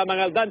tindahan sa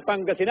Mangaldan,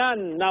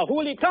 Pangasinan,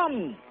 nahuli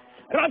kam!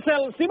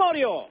 Russell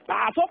Simorio,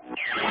 pasok!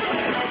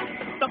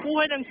 Sa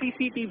kuha ng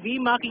CCTV,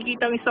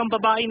 makikita ang isang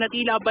babae na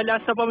tila abala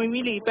sa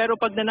pamimili pero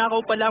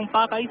pagnanakaw pala ang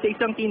pakay sa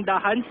isang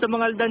tindahan sa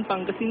Mangaldan,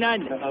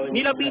 Pangasinan.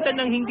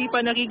 Nilapitan ng hindi pa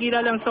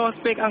nakikilalang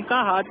sospek ang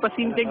kaha at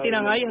pasimpleng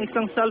tinangay ang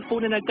isang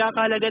cellphone na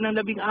nagkakahalaga ng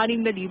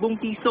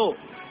 16,000 piso.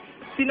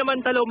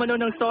 Sinamantala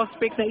umano ng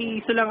sospek na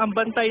iisa lang ang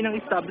bantay ng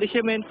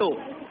establishmento.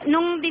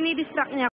 Nung dinidistract niya